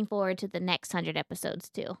really looking forward to the next 100 episodes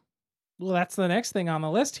too. Well, that's the next thing on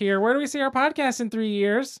the list here. Where do we see our podcast in 3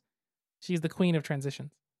 years? She's the queen of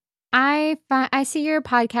transitions. I see your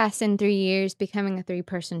podcast in 3 years becoming a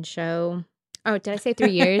 3-person show. Oh, did I say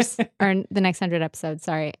 3 years or the next 100 episodes?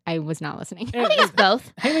 Sorry, I was not listening. I think it's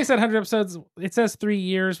both. Haley said 100 episodes. It says 3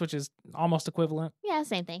 years, which is almost equivalent. Yeah,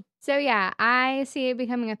 same thing. So yeah, I see it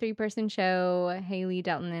becoming a 3-person show. Haley,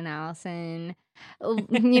 Delton, and Allison.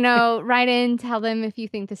 Write in, tell them if you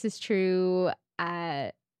think this is true.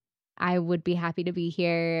 I would be happy to be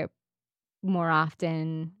here more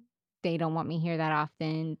often. They don't want me here that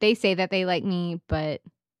often. They say that they like me, but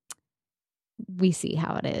we see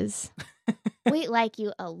how it is. We like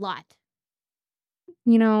you a lot.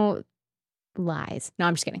 Lies. No,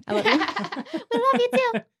 I'm just kidding. I love you. We love you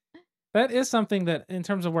too. That is something that, in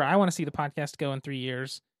terms of where I want to see the podcast go in 3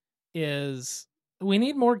 years, is we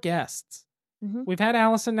need more guests. Mhm. We've had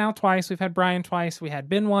Allison now twice. We've had Brian twice. We had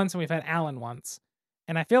Ben once, and we've had Alan once.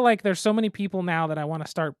 And I feel like there's so many people now that I want to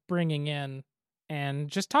start bringing in and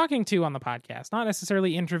just talking to on the podcast. Not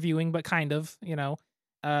necessarily interviewing, but kind of,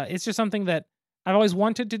 It's just something that I've always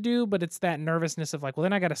wanted to do, but it's that nervousness of like, well,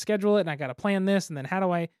 then I got to schedule it and I got to plan this. And then how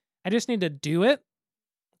do I just need to do it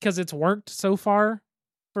because it's worked so far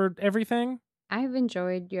for everything. I've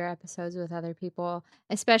enjoyed your episodes with other people,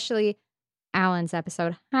 especially Alan's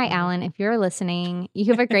episode. Hi, Alan. If you're listening, you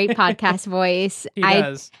have a great podcast voice. He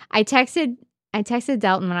does. I texted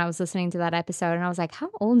Delton when I was listening to that episode, and I was like, "How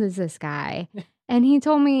old is this guy?" And he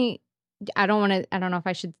told me, I don't know if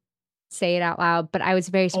I should say it out loud, but I was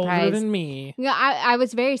very surprised. Older than me. Yeah, I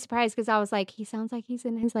was very surprised because I was like, he sounds like he's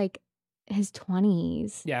in his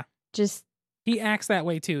 20s. Yeah. Just He acts that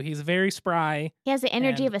way too. He's very spry. He has the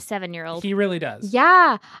energy And of a 7-year-old. He really does.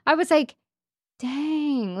 yeah. I was like,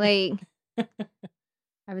 dang,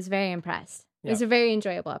 I was very impressed. It was a very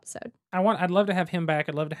enjoyable episode. I'd love to have him back.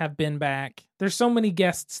 I'd love to have Ben back. There's so many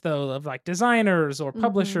guests though of like designers or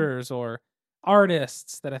publishers or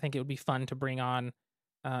artists that I think it would be fun to bring on.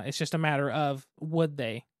 It's just a matter of would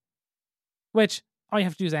they? Which all you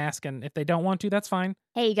have to do is ask, and if they don't want to, that's fine.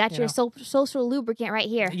 Hey, you got your social lubricant right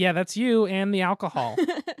here. Yeah, that's you and the alcohol.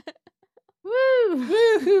 Woo!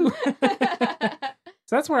 Woohoo!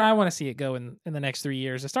 So that's where I want to see it go in the next 3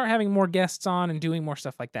 years. To start having more guests on and doing more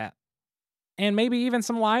stuff like that. And maybe even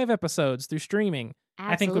some live episodes through streaming.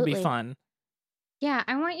 Absolutely. I think would be fun. Yeah,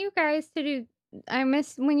 I want you guys to do. I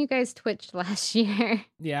missed when you guys Twitched last year.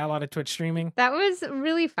 Yeah, a lot of Twitch streaming. That was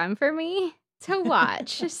really fun for me to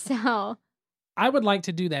watch. So I would like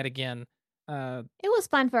to do that again. It was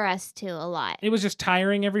fun for us too, a lot. It was just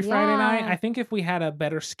tiring every Friday night. Yeah. I think if we had a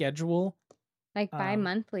better schedule,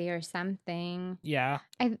 bi-monthly or something. yeah,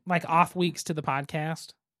 I- like off weeks to the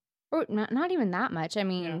podcast. Or not even that much. I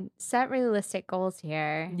mean, set realistic goals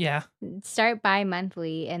here. Yeah, Start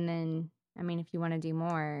bi-monthly, and then, if you want to do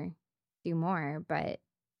more. But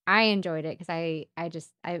I enjoyed it because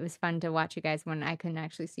it was fun to watch you guys when I couldn't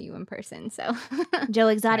actually see you in person. So Joe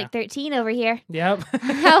Exotic 13 over here. yep.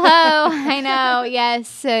 hello, I know.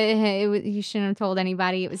 Yes, you shouldn't have told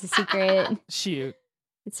anybody. It was a secret. Shoot.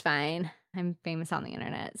 It's fine. I'm famous on the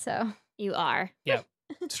internet, so You are.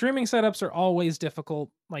 Streaming setups are always difficult,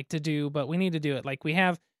 to do, but we need to do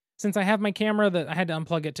it. Since I have my camera, that I had to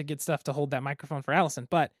unplug it to get stuff to hold that microphone for Allison,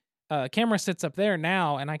 but camera sits up there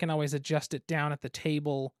now, and I can always adjust it down at the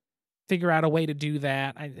table, figure out a way to do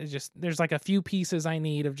that. There's a few pieces I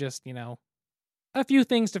need of just, a few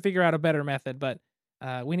things to figure out a better method, but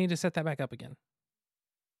we need to set that back up again.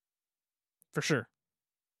 For sure.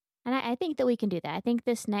 And I think that we can do that. I think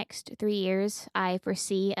this next 3 years, I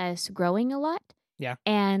foresee us growing a lot. Yeah.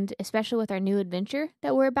 And especially with our new adventure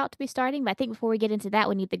that we're about to be starting. But I think before we get into that,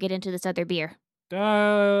 we need to get into this other beer.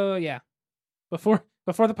 Yeah. Before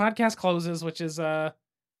the podcast closes, which is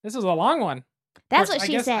this is a long one. That's Of course,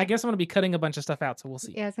 what she said. I guess I'm gonna be cutting a bunch of stuff out, so we'll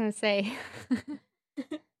see. Yeah, I was gonna say.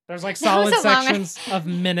 There's like That was solid a long- sections of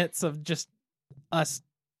minutes of just us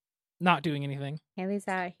not doing anything. Haley's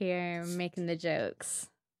out here making the jokes.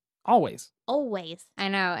 Always. Always. I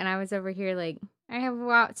know, and I was over here like, I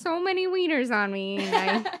have so many wieners on me, and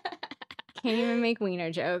I can't even make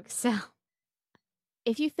wiener jokes. So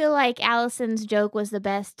If you feel like Allison's joke was the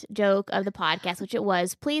best joke of the podcast, which it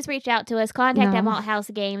was, please reach out to us. Contact No. Emerald House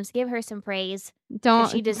Games. Give her some praise. 'Cause don't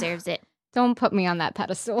She deserves it. don't put me on that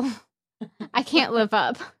pedestal. I can't live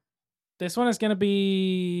up. This one is gonna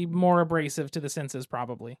be more abrasive to the senses,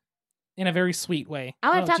 probably. In a very sweet way. I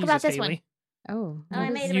wanna talk Jesus, about this one. Haley. Oh, Oh,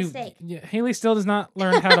 I made a mistake. Haley still does not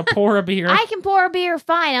learn how to pour a beer. I can pour a beer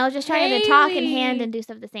fine. I was just trying to talk and Haley. hand and do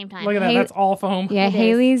stuff at the same time. Look at that. Haley- That's all foam. yeah. It is.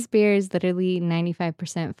 Haley's beer is literally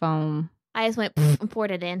 95% foam. I just went and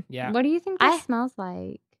poured it in. Yeah. What do you think this smells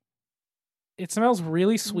like? It smells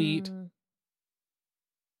really sweet. Mm.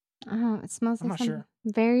 Oh, it smells I'm like not something sure.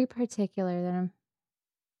 very particular that I'm.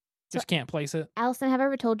 Just can't place it. Allison, have I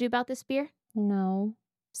ever told you about this beer? No.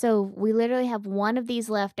 So we literally have one of these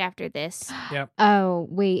left after this. Yep. Oh,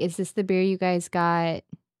 wait. Is this the beer you guys got?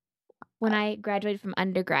 When I graduated from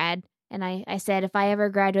undergrad, and I said, if I ever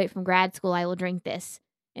graduate from grad school, I will drink this.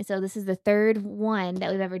 And so this is the third one that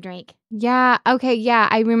we've ever drank. Yeah. Okay. Yeah.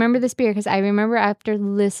 I remember this beer because I remember after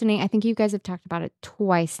listening, I think you guys have talked about it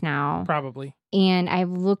twice now. Probably. And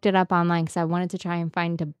I've looked it up online because I wanted to try and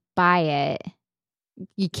find to buy it.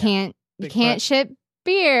 You can't Bigfoot. ship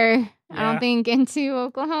beer, I Yeah. don't think, into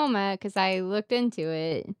Oklahoma because I looked into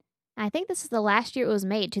it. I think this is the last year it was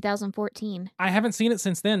made, 2014. I haven't seen it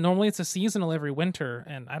since then. Normally it's a seasonal every winter,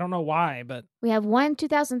 and I don't know why, but We have one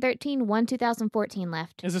 2013, one 2014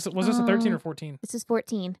 left. was this a 13 Oh. or 14? This is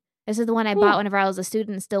 14. This is the one I Ooh. bought whenever I was a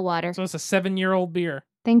student in Stillwater. So it's a 7-year-old beer.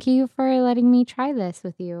 Thank you for letting me try this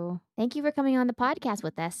with you. Thank you for coming on the podcast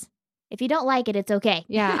with us. If you don't like it, it's okay.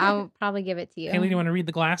 Yeah, I'll probably give it to you. Haley, do you want to read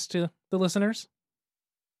the glass to the listeners?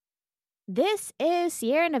 This is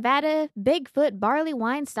Sierra Nevada Bigfoot Barley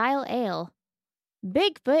Wine Style Ale.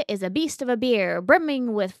 Bigfoot is a beast of a beer,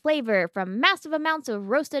 brimming with flavor from massive amounts of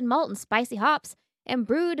roasted malt and spicy hops, and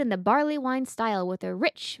brewed in the barley wine style with a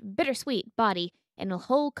rich, bittersweet body and a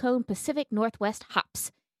whole cone Pacific Northwest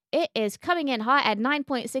hops. It is coming in hot at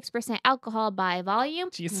 9.6% alcohol by volume,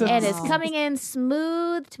 Jesus. and is Wow. coming in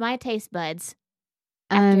smooth to my taste buds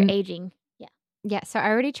after aging. Yeah, so I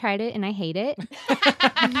already tried it and I hate it.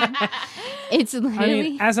 It's I literally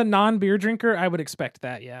mean, as a non-beer drinker, I would expect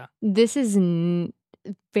that, yeah. this is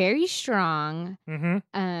very strong,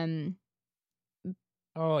 Mm-hmm.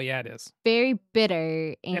 Oh, yeah, it is. very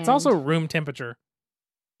bitter, and It's also room temperature.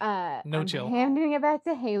 no I'm chill. handing it back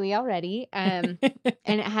to Haley already, and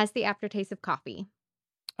it has the aftertaste of coffee.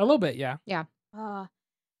 A little bit, yeah. Oh,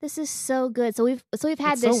 this is so good. So we've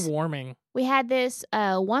had It's this. so warming. We had this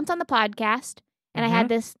once on the podcast, and I Mm-hmm. had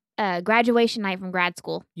this graduation night from grad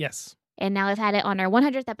school, Yes. and now I've had it on our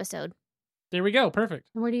 100th episode. There we go. Perfect.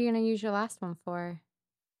 What are you gonna use your last one for?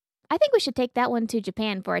 I think we should take that one to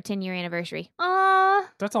Japan for our 10-year anniversary.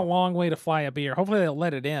 That's a long way to fly a beer. Hopefully they'll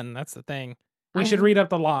let it in. That's the thing. We I- should read up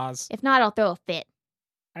the laws. If not, I'll throw a fit.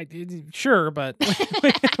 Sure, but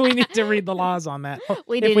we need to read the laws on that.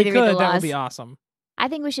 We do If we need could, to read the that would laws. be awesome. I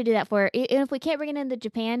think we should do that for. And if we can't bring it into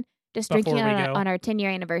Japan, just drinking Before it we go. on our 10-year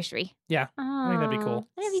anniversary. think that'd be cool.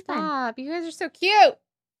 That'd be fun. Stop! You guys are so cute.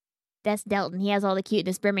 That's Delton. He has all the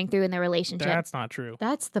cuteness brimming through in their relationship. That's not true.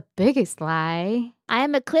 That's the biggest lie. I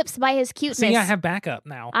am eclipsed by his cuteness. See, I have backup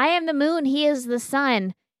now. I am the moon. He is the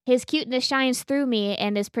sun. His cuteness shines through me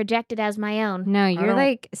and is projected as my own. No, you're don't-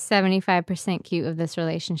 like 75% cute of this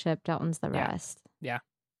relationship. Dalton's the Yeah. rest.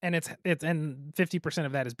 And it's 50%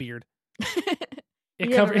 of that is beard. It,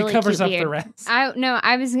 You have a it really covers cute up beard. the rest.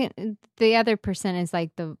 I was gonna, the other percent is like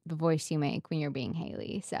the voice you make when you're being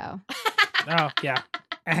Haley. So Oh, yeah.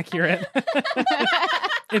 Accurate.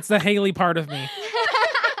 It's the Haley part of me.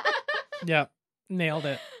 Yep. Nailed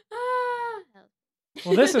it.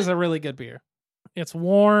 Well, this is a really good beer. It's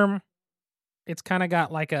warm. It's kind of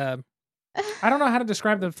got like a I don't know how to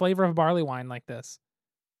describe the flavor of barley wine like this.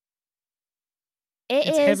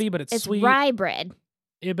 It's heavy, but it's sweet. rye bread.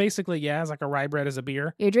 It basically, yeah, is like a rye bread as a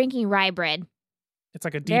beer. You're drinking rye bread. It's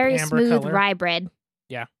like a deep Very amber smooth color. rye bread.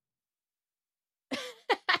 Yeah.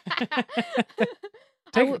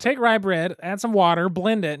 I w- Take rye bread, add some water,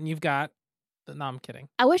 blend it, and you've got No, I'm kidding.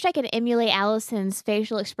 I wish I could emulate Allison's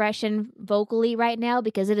facial expression vocally right now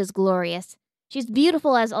because it is glorious. She's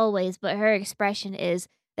beautiful as always, but her expression is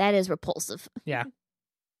repulsive. Yeah.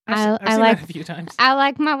 I I've seen like- that a few times. I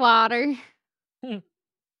like my water.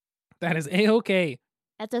 That is A-okay.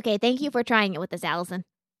 That's okay. Thank you for trying it with us, Allison.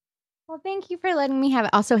 Well, thank you for letting me have it.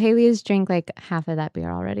 Also, Haley has drank like half of that beer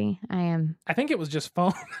already. I am. I think it was just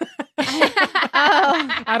foam. Oh,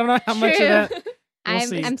 I don't know how much of true. that. We'll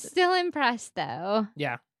see. I'm still impressed though.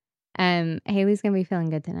 Yeah. Haley's gonna be feeling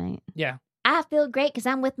good tonight. Yeah. I feel great because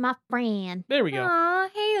I'm with my friend. There we go. Aw,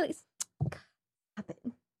 Haley, stop it.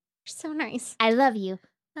 You're so nice. I love you.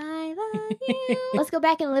 I love you. Let's go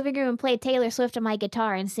back in the living room and play Taylor Swift on my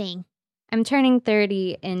guitar and sing. I'm turning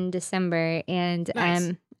 30 in December, and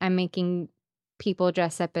Nice. I'm making people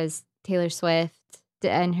dress up as Taylor Swift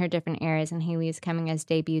in her different eras, and Haley is coming as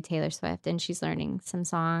debut Taylor Swift, and she's learning some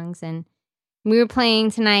songs, and we were playing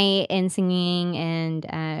tonight and singing,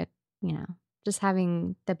 and just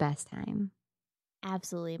having the best time.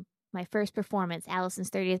 Absolutely. My first performance, Allison's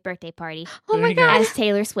 30th birthday party Oh There my you go. gosh, as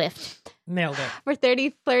Taylor Swift. Nailed it. we're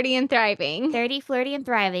 30, flirty, and thriving. 30, flirty, and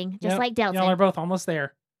thriving, just Yep. like Delta. Y'all are both almost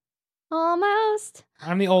there. Almost.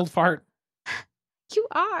 I'm the old fart. You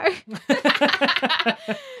are.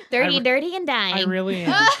 30, I dirty, and dying. I really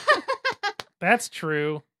am. That's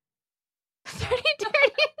true. 30,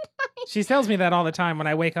 dirty. She tells me that all the time when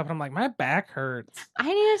I wake up and I'm like, my back hurts. I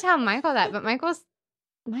need to tell Michael that, but Michael's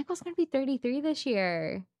gonna be 33 this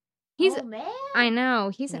year. He's Oh, man. I know,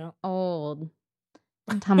 he's Yeah. old.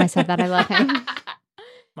 Don't tell myself that I love him.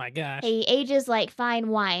 My gosh. He ages like fine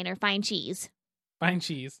wine or fine cheese. Fine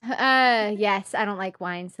cheese. Yes, I don't like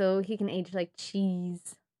wine, so he can age like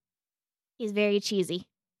cheese. He's very cheesy.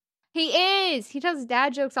 He is. He tells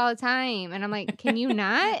dad jokes all the time, and I'm like, can you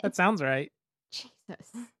not? That sounds right. Jesus.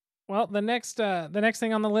 Well, the next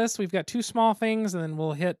thing on the list, we've got two small things, and then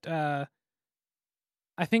we'll hit I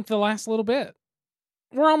think the last little bit.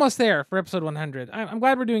 We're almost there for episode 100. I'm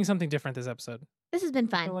glad we're doing something different this episode. This has been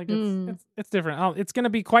I feel fun. like Mm. it's different. It's going to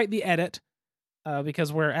be quite the edit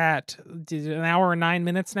because we're at an hour and 9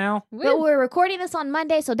 minutes now. But we're recording this on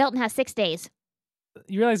Monday, so Delton has 6 days.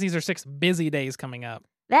 You realize these are 6 busy days coming up.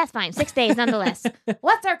 That's fine. 6 days nonetheless.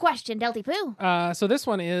 What's our question, Delty Poo? So this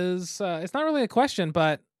one is it's not really a question,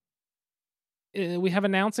 but we have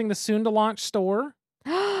announcing the soon to launch store.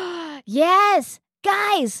 Yes!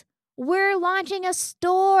 Guys, we're launching a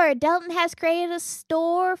store. Delton has created a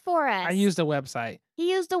store for us. I used a website.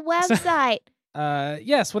 He used a website.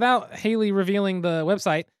 Yes, without Haley revealing the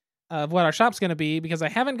website of what our shop's going to be, because I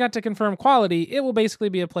haven't got to confirm quality, it will basically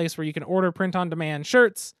be a place where you can order print-on-demand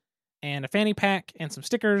shirts and a fanny pack and some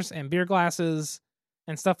stickers and beer glasses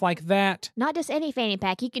and stuff like that. Not just any fanny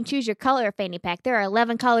pack. You can choose your color of fanny pack. There are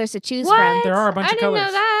 11 colors to choose What? from. There are a bunch I of didn't colors.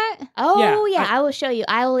 know that. Oh, Yeah, yeah. I will show you.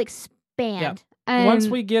 I will expand. Once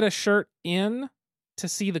we get a shirt in to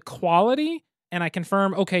see the quality and I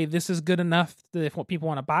confirm, okay, this is good enough that if people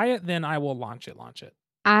want to buy it, then I will launch it.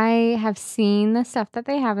 I have seen the stuff that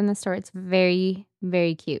they have in the store. It's very,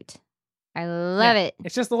 very cute. I love it.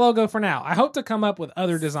 It's just the logo for now. I hope to come up with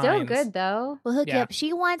other designs. Still good though. We'll hook you Yeah. up.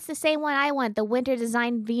 She wants the same one I want, the winter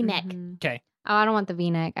design V-neck. Mhm. Okay, Oh, I don't want the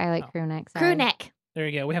V-neck. I like Oh. crew neck. Crew neck. there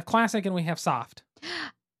you go. We have classic and we have soft,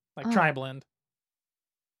 like Oh. tri-blend.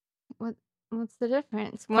 What's the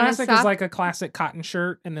difference? One is Classic is soft? like a classic cotton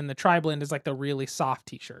shirt, and then the tri-blend is like the really soft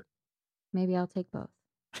t-shirt. Maybe I'll take both.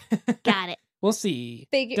 Got it. We'll see.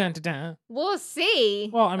 Figure- Dun, dun, dun. We'll see.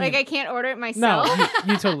 Well, I mean- like I can't order it No, myself.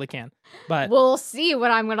 you totally can. But We'll see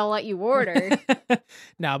what I'm gonna let you order.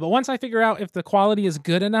 no, but once I figure out if the quality is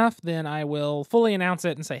good enough, then I will fully announce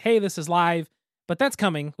it and say, hey, this is live. But that's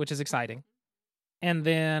coming, which is exciting. And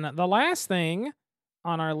then the last thing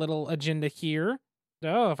on our little agenda here,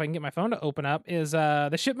 if I can get my phone to open up, is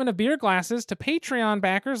the shipment of beer glasses to Patreon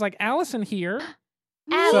backers like Allison here.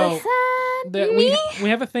 Allison! That we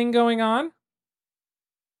have a thing going on.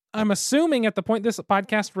 I'm assuming at the point this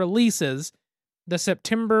podcast releases, the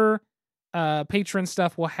September patron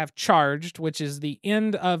stuff will have charged, which is the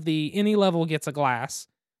end of the any level gets a glass.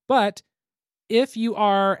 But if you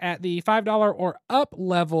are at the $5 or up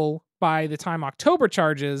level by the time October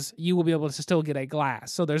charges, you will be able to still get a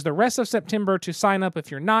glass. So there's the rest of September to sign up if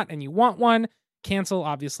you're not and you want one. Cancel,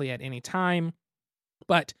 obviously, at any time.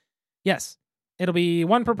 But yes, it'll be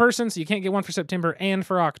one per person, so you can't get one for September and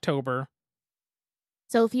for October.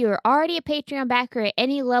 So if you are already a Patreon backer at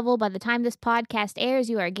any level by the time this podcast airs,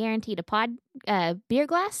 you are guaranteed a beer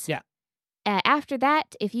glass. Yeah. After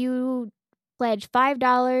that, if you pledge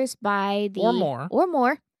 $5 by the Or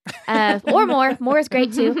more. or more. More is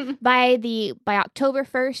great too. By October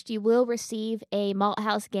 1st, you will receive a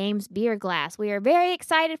Malthouse Games beer glass. We are very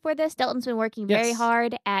excited for this. Dalton's been working very Yes.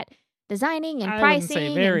 hard at designing and I pricing.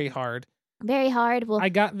 wouldn't say very hard. Very hard. Well, I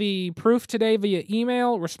got the proof today via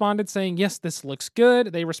email, responded saying, yes, this looks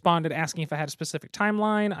good. They responded asking if I had a specific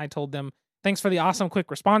timeline. I told them, thanks for the awesome quick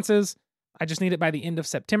responses. I just need it by the end of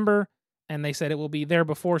September. And they said it will be there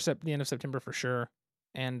before the end of September for sure.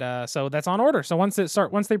 And so that's on order. So once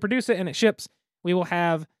they produce it and it ships, we will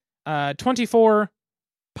have 24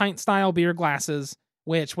 pint style beer glasses,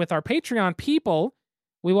 which with our Patreon people,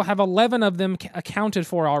 we will have 11 of them accounted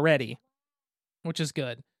for already, which is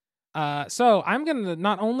good. So I'm going to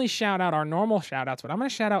not only shout out our normal shout outs, but I'm going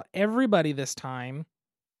to shout out everybody this time.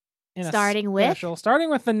 Starting with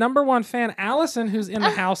the number one fan, Allison, who's in the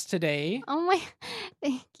house today. Oh my,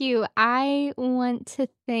 thank you. I want to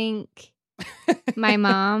thank my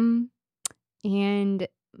mom and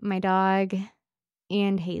my dog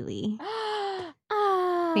and Haley.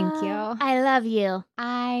 Thank you. I love you.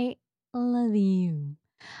 I love you.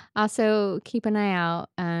 Also, keep an eye out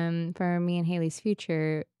for me and Haley's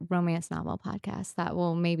future romance novel podcast that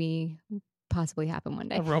will maybe possibly happen one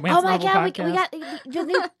day. A romance novel podcast.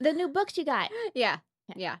 we got the new books you got. Yeah,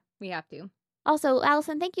 we have to. Also,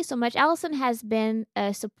 Allison, thank you so much. Allison has been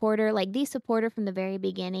a supporter, like the supporter from the very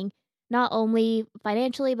beginning, not only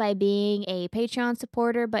financially by being a Patreon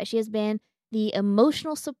supporter, but she has been the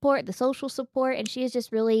emotional support, the social support, and she has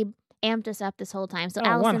just really amped us up this whole time. So,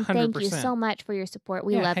 Allison, 100%. thank you so much for your support.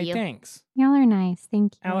 We love you. Thanks. Y'all are nice.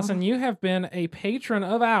 Thank you. Allison, you have been a patron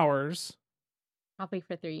of ours. Probably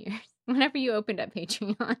for 3 years. Whenever you opened up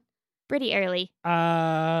Patreon. Pretty early.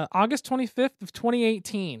 August 25th of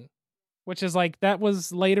 2018, which is like, that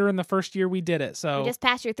was later in the first year we did it. So We just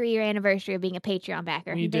passed your 3-year anniversary of being a Patreon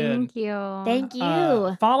backer. We did. Thank you. Thank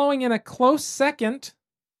you. Following in a close second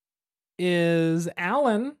is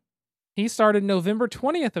Alan. He started November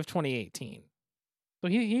 20th of 2018. So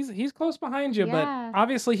he's close behind you, Yeah. but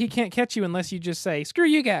obviously he can't catch you unless you just say, screw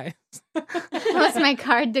you guys. Unless my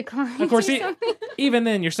card declines. Of course, or something. even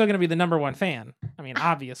then, you're still going to be the number one fan. I mean,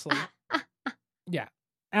 obviously. Yeah.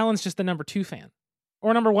 Alan's just the number 2 fan.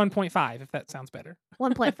 Or number 1.5, if that sounds better.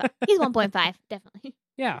 1.5. He's 1.5, definitely.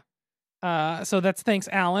 Yeah. So that's thanks,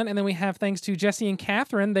 Alan. And then we have thanks to Jesse and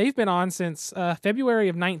Catherine. They've been on since February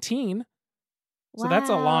of 19. So that's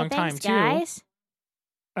a long time, thanks, too. Guys.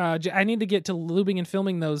 I need to get to lubing and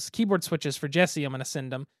filming those keyboard switches for Jesse. I'm going to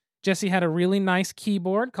send them. Jesse had a really nice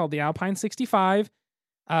keyboard called the Alpine 65.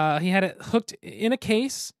 He had it hooked in a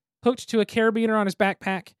case, hooked to a carabiner on his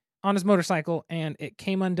backpack on his motorcycle, and it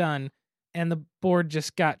came undone. And the board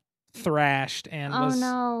just got thrashed and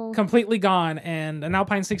was completely gone. And an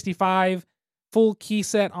Alpine 65, full key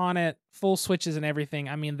set on it, full switches and everything.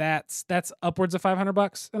 I mean, that's upwards of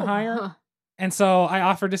 $500 and higher. And so I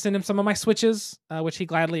offered to send him some of my switches, which he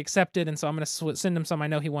gladly accepted. And so I'm going to send him some I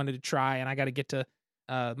know he wanted to try, and I got to get to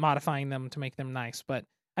modifying them to make them nice. But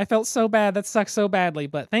I felt so bad. That sucks so badly.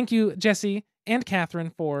 But thank you, Jesse and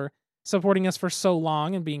Catherine, for supporting us for so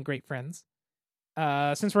long and being great friends.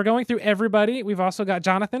 Since we're going through everybody, we've also got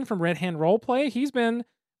Jonathan from Red Hand Roleplay. He's been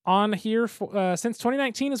on here since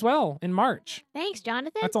 2019 as well, in March. Thanks,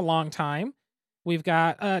 Jonathan. That's a long time. We've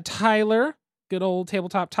got Tyler. Good old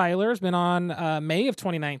Tabletop Tyler has been on May of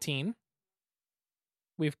 2019.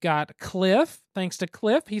 We've got Cliff. Thanks to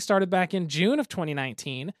Cliff. He started back in June of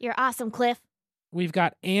 2019. You're awesome, Cliff. We've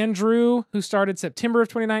got Andrew, who started September of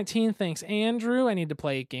 2019. Thanks, Andrew. I need to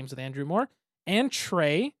play games with Andrew more. And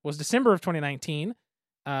Trey was December of 2019.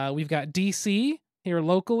 We've got DC here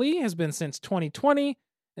locally, has been since 2020.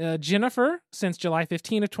 Jennifer since July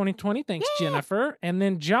 15 of 2020. Thanks, Jennifer. And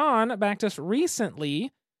then John backed us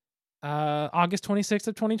recently. August 26th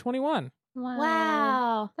of 2021.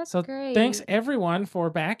 Wow. That's So great. thanks everyone for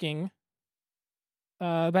backing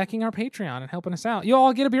our Patreon and helping us out. You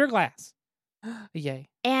all get a beer glass. Yay.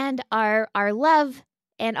 And our love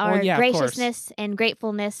and our Well, yeah, of graciousness and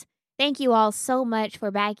gratefulness. Thank you all so much for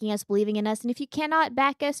backing us, believing in us. And if you cannot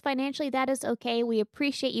back us financially, that is okay. We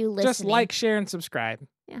appreciate you listening. Just like, share, and subscribe.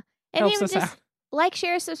 and helps even us just out. like,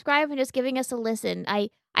 share, subscribe, and just giving us a listen.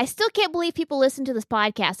 I still can't believe people listen to this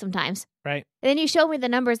podcast sometimes. Right. And then you show me the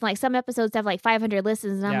numbers, and like some episodes have like 500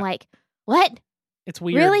 listens, and Yeah. I'm like, what? It's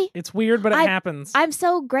weird. Really? It's weird, but it happens. I'm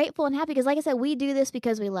so grateful and happy because, like I said, we do this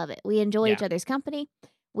because we love it. We enjoy Yeah. each other's company.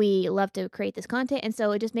 We love to create this content, and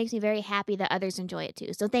so it just makes me very happy that others enjoy it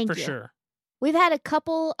too. So thank For you. sure. We've had a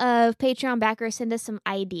couple of Patreon backers send us some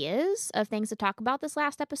ideas of things to talk about this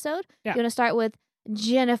last episode. Yeah. You want to start with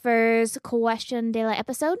Jennifer's question de la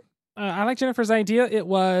episode? I like Jennifer's idea. It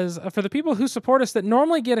was for the people who support us that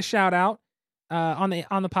normally get a shout out. on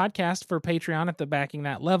the podcast for Patreon at the backing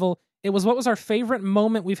that level. It was what was our favorite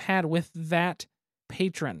moment we've had with that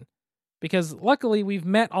patron, because luckily we've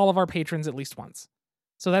met all of our patrons at least once,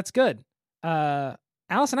 so that's good.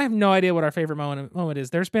 Allison, I have no idea what our favorite moment is.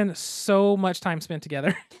 There's been so much time spent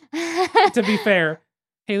together. To be fair,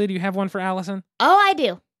 Haley, do you have one for Allison? Oh, I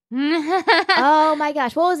do. Oh my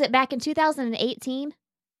gosh, what was it back in 2018?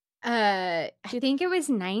 I think it was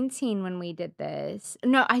 19 when we did this.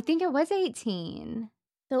 No, I think it was 18.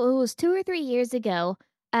 So it was 2 or 3 years ago.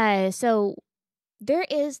 So there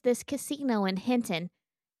is this casino in Hinton,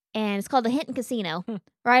 and it's called the Hinton Casino,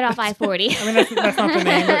 right off I-40. I mean, that's not the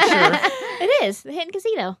name, but sure. It is the Hinton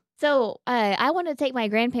Casino. So I wanted to take my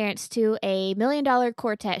grandparents to a $1 Million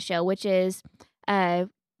Quartet show, which is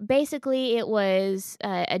basically it was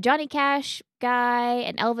a Johnny Cash guy,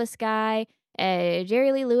 an Elvis guy, a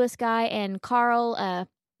Jerry Lee Lewis guy, and Carl,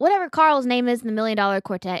 whatever Carl's name is in the $1 Million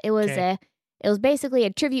Quartet. It was Okay. it was basically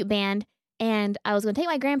a tribute band. And I was going to take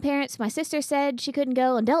my grandparents. My sister said she couldn't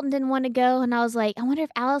go, and Delton didn't want to go. And I was like, I wonder if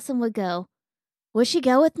Allison would go. Would she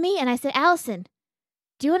go with me? And I said, Allison,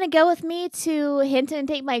 do you want to go with me to Hinton and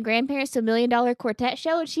take my grandparents to $1 Million Quartet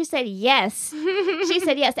show? And she said yes. She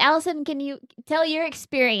said yes. Allison, can you tell your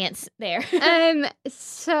experience there?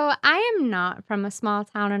 So I am not from a small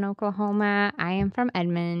town in Oklahoma. I am from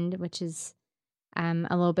Edmond, which is a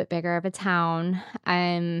little bit bigger of a town.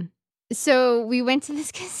 So we went to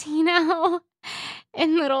this casino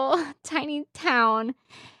in little tiny town,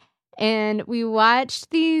 and we watched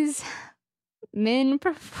these men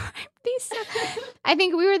perform these. I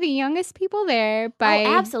think we were the youngest people there by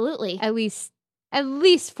Oh, absolutely. at least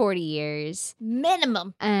 40 years.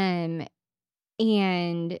 Minimum. And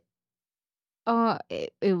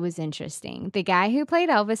it was interesting. The guy who played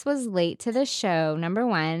Elvis was late to the show, number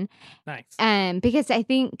one. Nice. Because I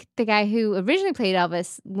think the guy who originally played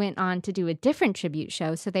Elvis went on to do a different tribute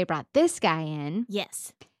show, so they brought this guy in.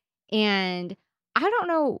 Yes. And I don't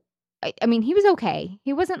know. I mean, he was okay.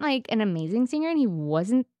 He wasn't like an amazing singer, and he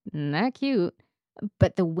wasn't that cute.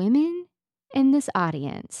 But the women in this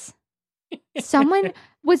audience, did someone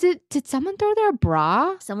throw their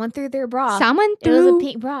bra? Someone threw their bra. Someone It was threw a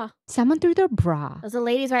pink bra. Someone threw their bra. Those are the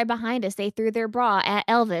ladies right behind us. They threw their bra at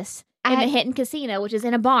Elvis in the At- Hinton Casino, which is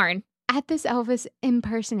in a barn. At this Elvis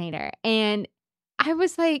impersonator. And I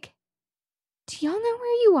was like, do y'all know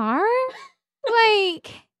where you are?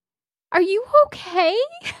 Like, are you okay?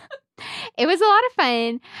 It was a lot of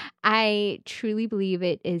fun. I truly believe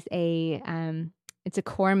it is it's a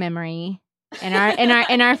core memory in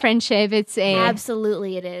our friendship. It's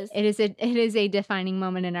Absolutely, it is. it is a defining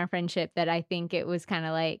moment in our friendship that I think it was kind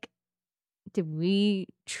of like, did we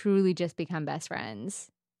truly just become best friends?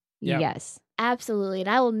 Yep. Yes. Absolutely. And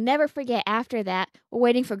I will never forget after that, we're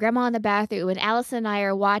waiting for Grandma in the bathroom, and Allison and I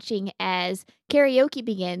are watching as karaoke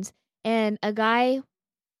begins, and a guy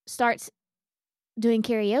starts doing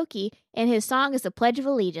karaoke, and his song is the Pledge of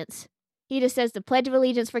Allegiance. He just says the Pledge of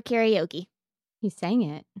Allegiance for karaoke. He sang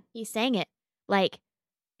it. He sang it like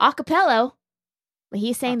a cappella, but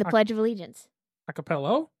he sang the Pledge of Allegiance.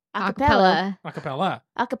 Acapello? Acapella. Acapella.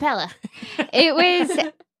 Acapella. It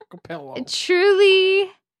was Acapello.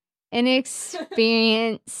 truly an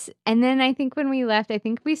experience. And then I think when we left, I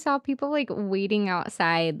think we saw people like waiting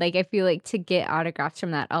outside, like I feel like to get autographs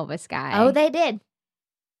from that Elvis guy. Oh, they did.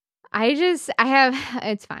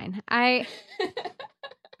 it's fine.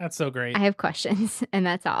 That's so great. I have questions, and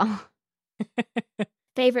that's all.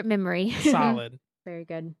 Favorite memory. Solid. Very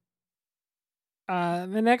good. The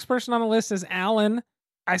next person on the list is Alan.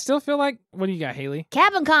 I still feel like, what do you got, Haley?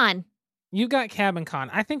 Cabin Con. You got Cabin Con.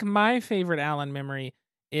 I think my favorite Alan memory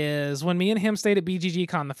is when me and him stayed at BGG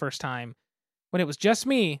Con the first time, when it was just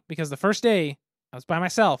me, because the first day I was by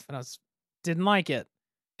myself and didn't like it.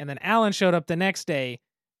 And then Alan showed up the next day,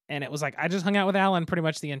 and it was like I just hung out with Alan pretty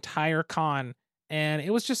much the entire con, and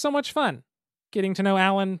it was just so much fun getting to know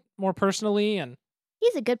Alan more personally and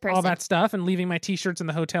He's a good person. all that stuff, and leaving my t-shirts in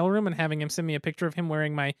the hotel room and having him send me a picture of him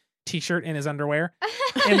wearing my t-shirt in his underwear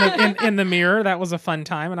in the mirror. That was a fun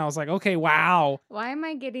time, and I was like, okay, wow. Why am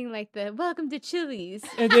I getting like the welcome to Chili's?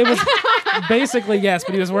 It was basically, yes,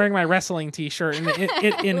 but he was wearing my wrestling t-shirt, and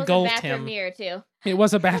it engulfed him. Mirror too. It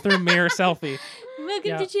was a bathroom mirror selfie. Welcome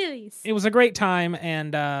Yeah. to Chili's. It was a great time,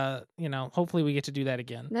 and hopefully we get to do that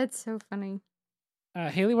again. That's so funny.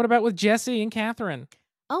 Haley, what about with Jesse and Catherine?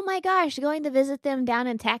 Oh my gosh, going to visit them down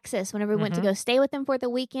in Texas whenever we went to Mhm. go stay with them for the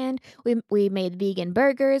weekend. We made vegan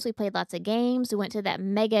burgers. We played lots of games. We went to that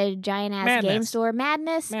mega giant ass game Madness. store,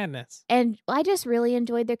 Madness. And I just really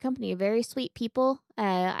enjoyed their company. Very sweet people.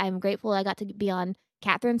 I'm grateful I got to be on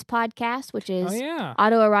Catherine's podcast, which is Oh, yeah.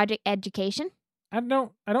 Autoerotic Education. I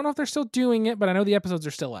don't know if they're still doing it, but I know the episodes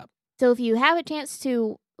are still up. So if you have a chance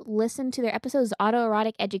to listen to their episodes,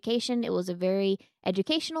 Autoerotic Education, it was a very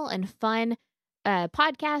educational and fun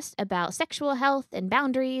podcast about sexual health and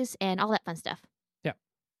boundaries and all that fun stuff.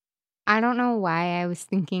 I don't know why I was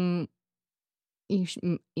thinking I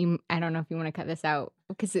don't know if you want to cut this out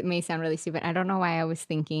because it may sound really stupid. I don't know why I was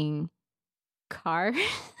thinking car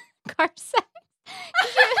sex.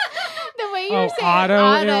 The way you were saying auto,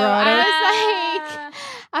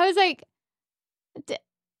 I was like,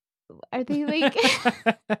 are they like?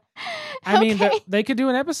 I mean, they could do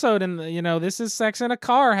an episode, and this is sex in a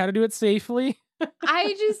car, how to do it safely.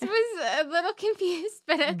 I just was a little confused,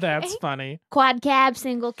 but okay. That's funny. Quad cab,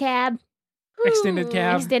 single cab, extended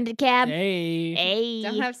cab. Extended cab. Hey.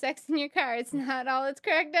 Don't have sex in your car. It's not all it's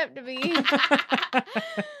cracked up to be.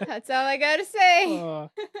 That's all I gotta say.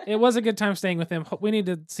 It was a good time staying with them. We need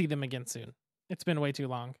to see them again soon. It's been way too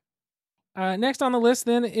long. Next on the list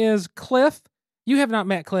then is Cliff. You have not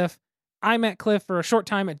met Cliff. I met Cliff for a short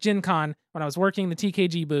time at Gen Con when I was working the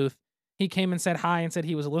TKG booth. He came and said hi and said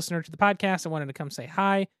he was a listener to the podcast and wanted to come say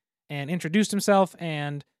hi and introduced himself.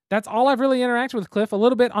 And that's all I've really interacted with Cliff. A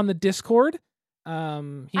little bit on the Discord. He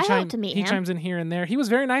hope to meet him. chimes in here and there. He was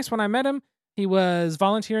very nice when I met him. He was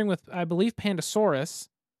volunteering with, I believe, Pandasaurus,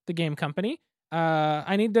 the game company.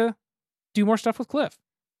 I need to do more stuff with Cliff.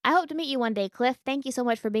 I hope to meet you one day, Cliff. Thank you so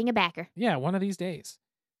much for being a backer. Yeah, one of these days.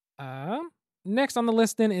 Next on the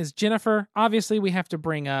list then is Jennifer. Obviously, we have to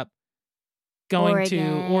bring up going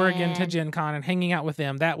to Oregon to Gen Con and hanging out with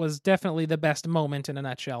them. That was definitely the best moment in a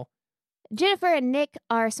nutshell. Jennifer and Nick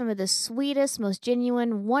are some of the sweetest, most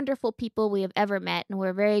genuine, wonderful people we have ever met, and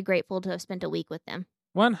we're very grateful to have spent a week with them.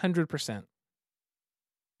 100%.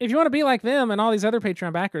 If you want to be like them and all these other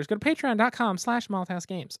Patreon backers, go to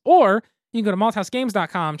patreon.com/malthousegames. Or you can go to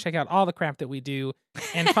malthousegames.com, check out all the crap that we do,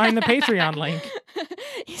 and find the Patreon link.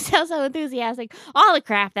 You sound so enthusiastic. All the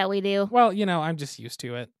crap that we do. Well, I'm just used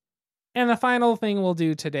to it. And the final thing we'll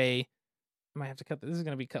do today, I might have to cut this. This is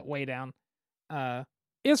going to be cut way down.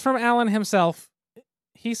 Is from Alan himself.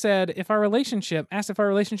 He said, if our relationship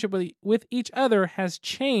with each other has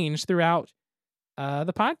changed throughout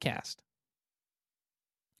the podcast.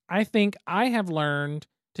 I think I have learned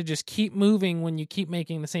to just keep moving when you keep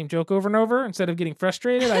making the same joke over and over. Instead of getting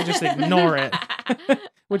frustrated, I just ignore it,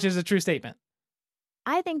 which is a true statement.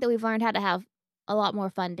 I think that we've learned how to have a lot more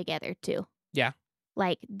fun together, too. Yeah.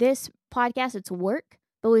 Like, this podcast, it's work,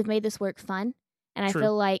 but we've made this work fun. And I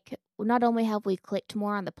feel like not only have we clicked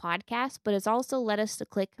more on the podcast, but it's also led us to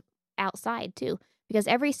click outside, too. Because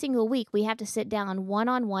every single week, we have to sit down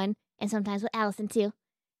one-on-one, and sometimes with Allison, too,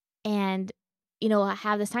 and,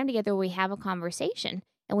 have this time together where we have a conversation.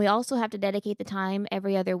 And we also have to dedicate the time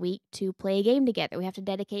every other week to play a game together. We have to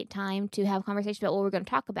dedicate time to have a conversation about what we're going to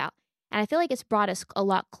talk about. And I feel like it's brought us a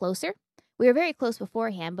lot closer. We were very close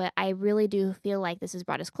beforehand, but I really do feel like this has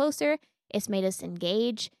brought us closer. It's made us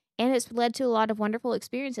engage, and it's led to a lot of wonderful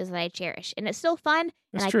experiences that I cherish. And it's still fun,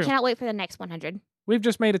 and I cannot wait for the next 100. We've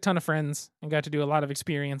just made a ton of friends and got to do a lot of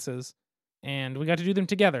experiences, and we got to do them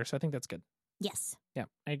together, so I think that's good. Yes. Yeah,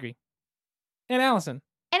 I agree. And Allison.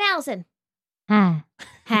 Ha.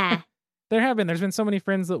 There's been so many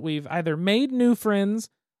friends that we've either made new friends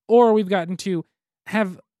or we've gotten to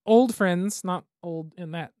have old friends, not old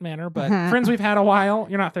in that manner, but friends we've had a while.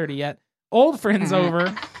 You're not 30 yet. Old friends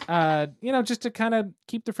over, just to kind of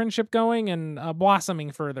keep the friendship going and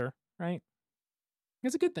blossoming further, right?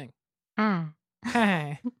 It's a good thing. Ha.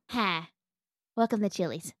 Ha. Welcome to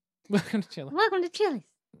Chili's. Welcome to Chili's. Welcome to Chili's.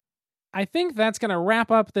 I think that's going to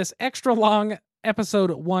wrap up this extra long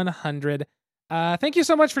episode 100. Thank you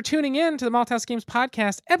so much for tuning in to the Malthouse Games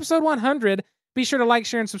Podcast, episode 100. Be sure to like,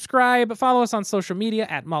 share, and subscribe. Follow us on social media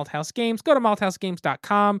at Malthouse Games. Go to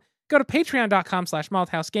malthousegames.com. Go to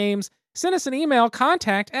patreon.com/malthousegames. Send us an email,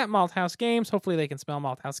 contact@malthousegames. Hopefully they can spell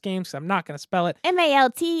Malthouse Games, because I'm not going to spell it.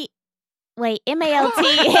 MALTHAUS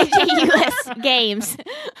Games.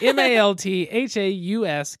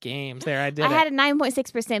 MALTHAUS Games. There, I did it. I had a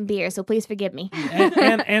 9.6% beer, so please forgive me.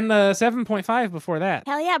 and the 7.5 before that.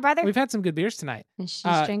 Hell yeah, brother. We've had some good beers tonight. And she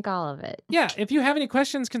just drank all of it. Yeah, if you have any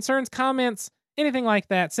questions, concerns, comments, anything like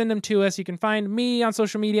that, send them to us. You can find me on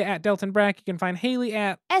social media at Delton Brack. You can find Haley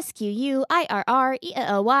at SQUIRRELYGEEK.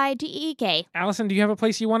 Allison, do you have a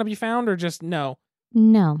place you want to be found, or just no?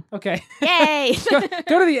 No. Okay. Yay!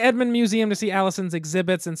 Go to the Edmund Museum to see Allison's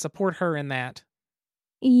exhibits and support her in that.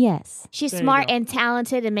 Yes. She's There smart you go. and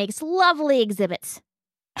talented and makes lovely exhibits.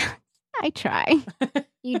 I try.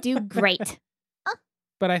 You do great.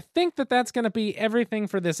 But I think that that's going to be everything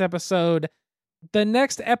for this episode. The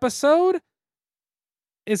next episode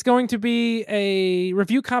is going to be a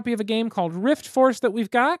review copy of a game called Rift Force that we've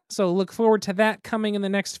got. So look forward to that coming in the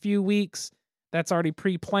next few weeks. That's already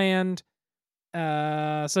pre-planned.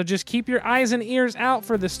 So just keep your eyes and ears out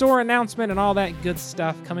for the store announcement and all that good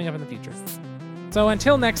stuff coming up in the future. So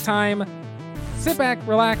until next time, sit back,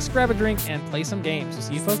 relax, grab a drink, and play some games. We'll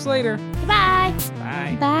see you folks later. Bye.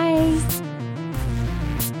 Bye. Bye.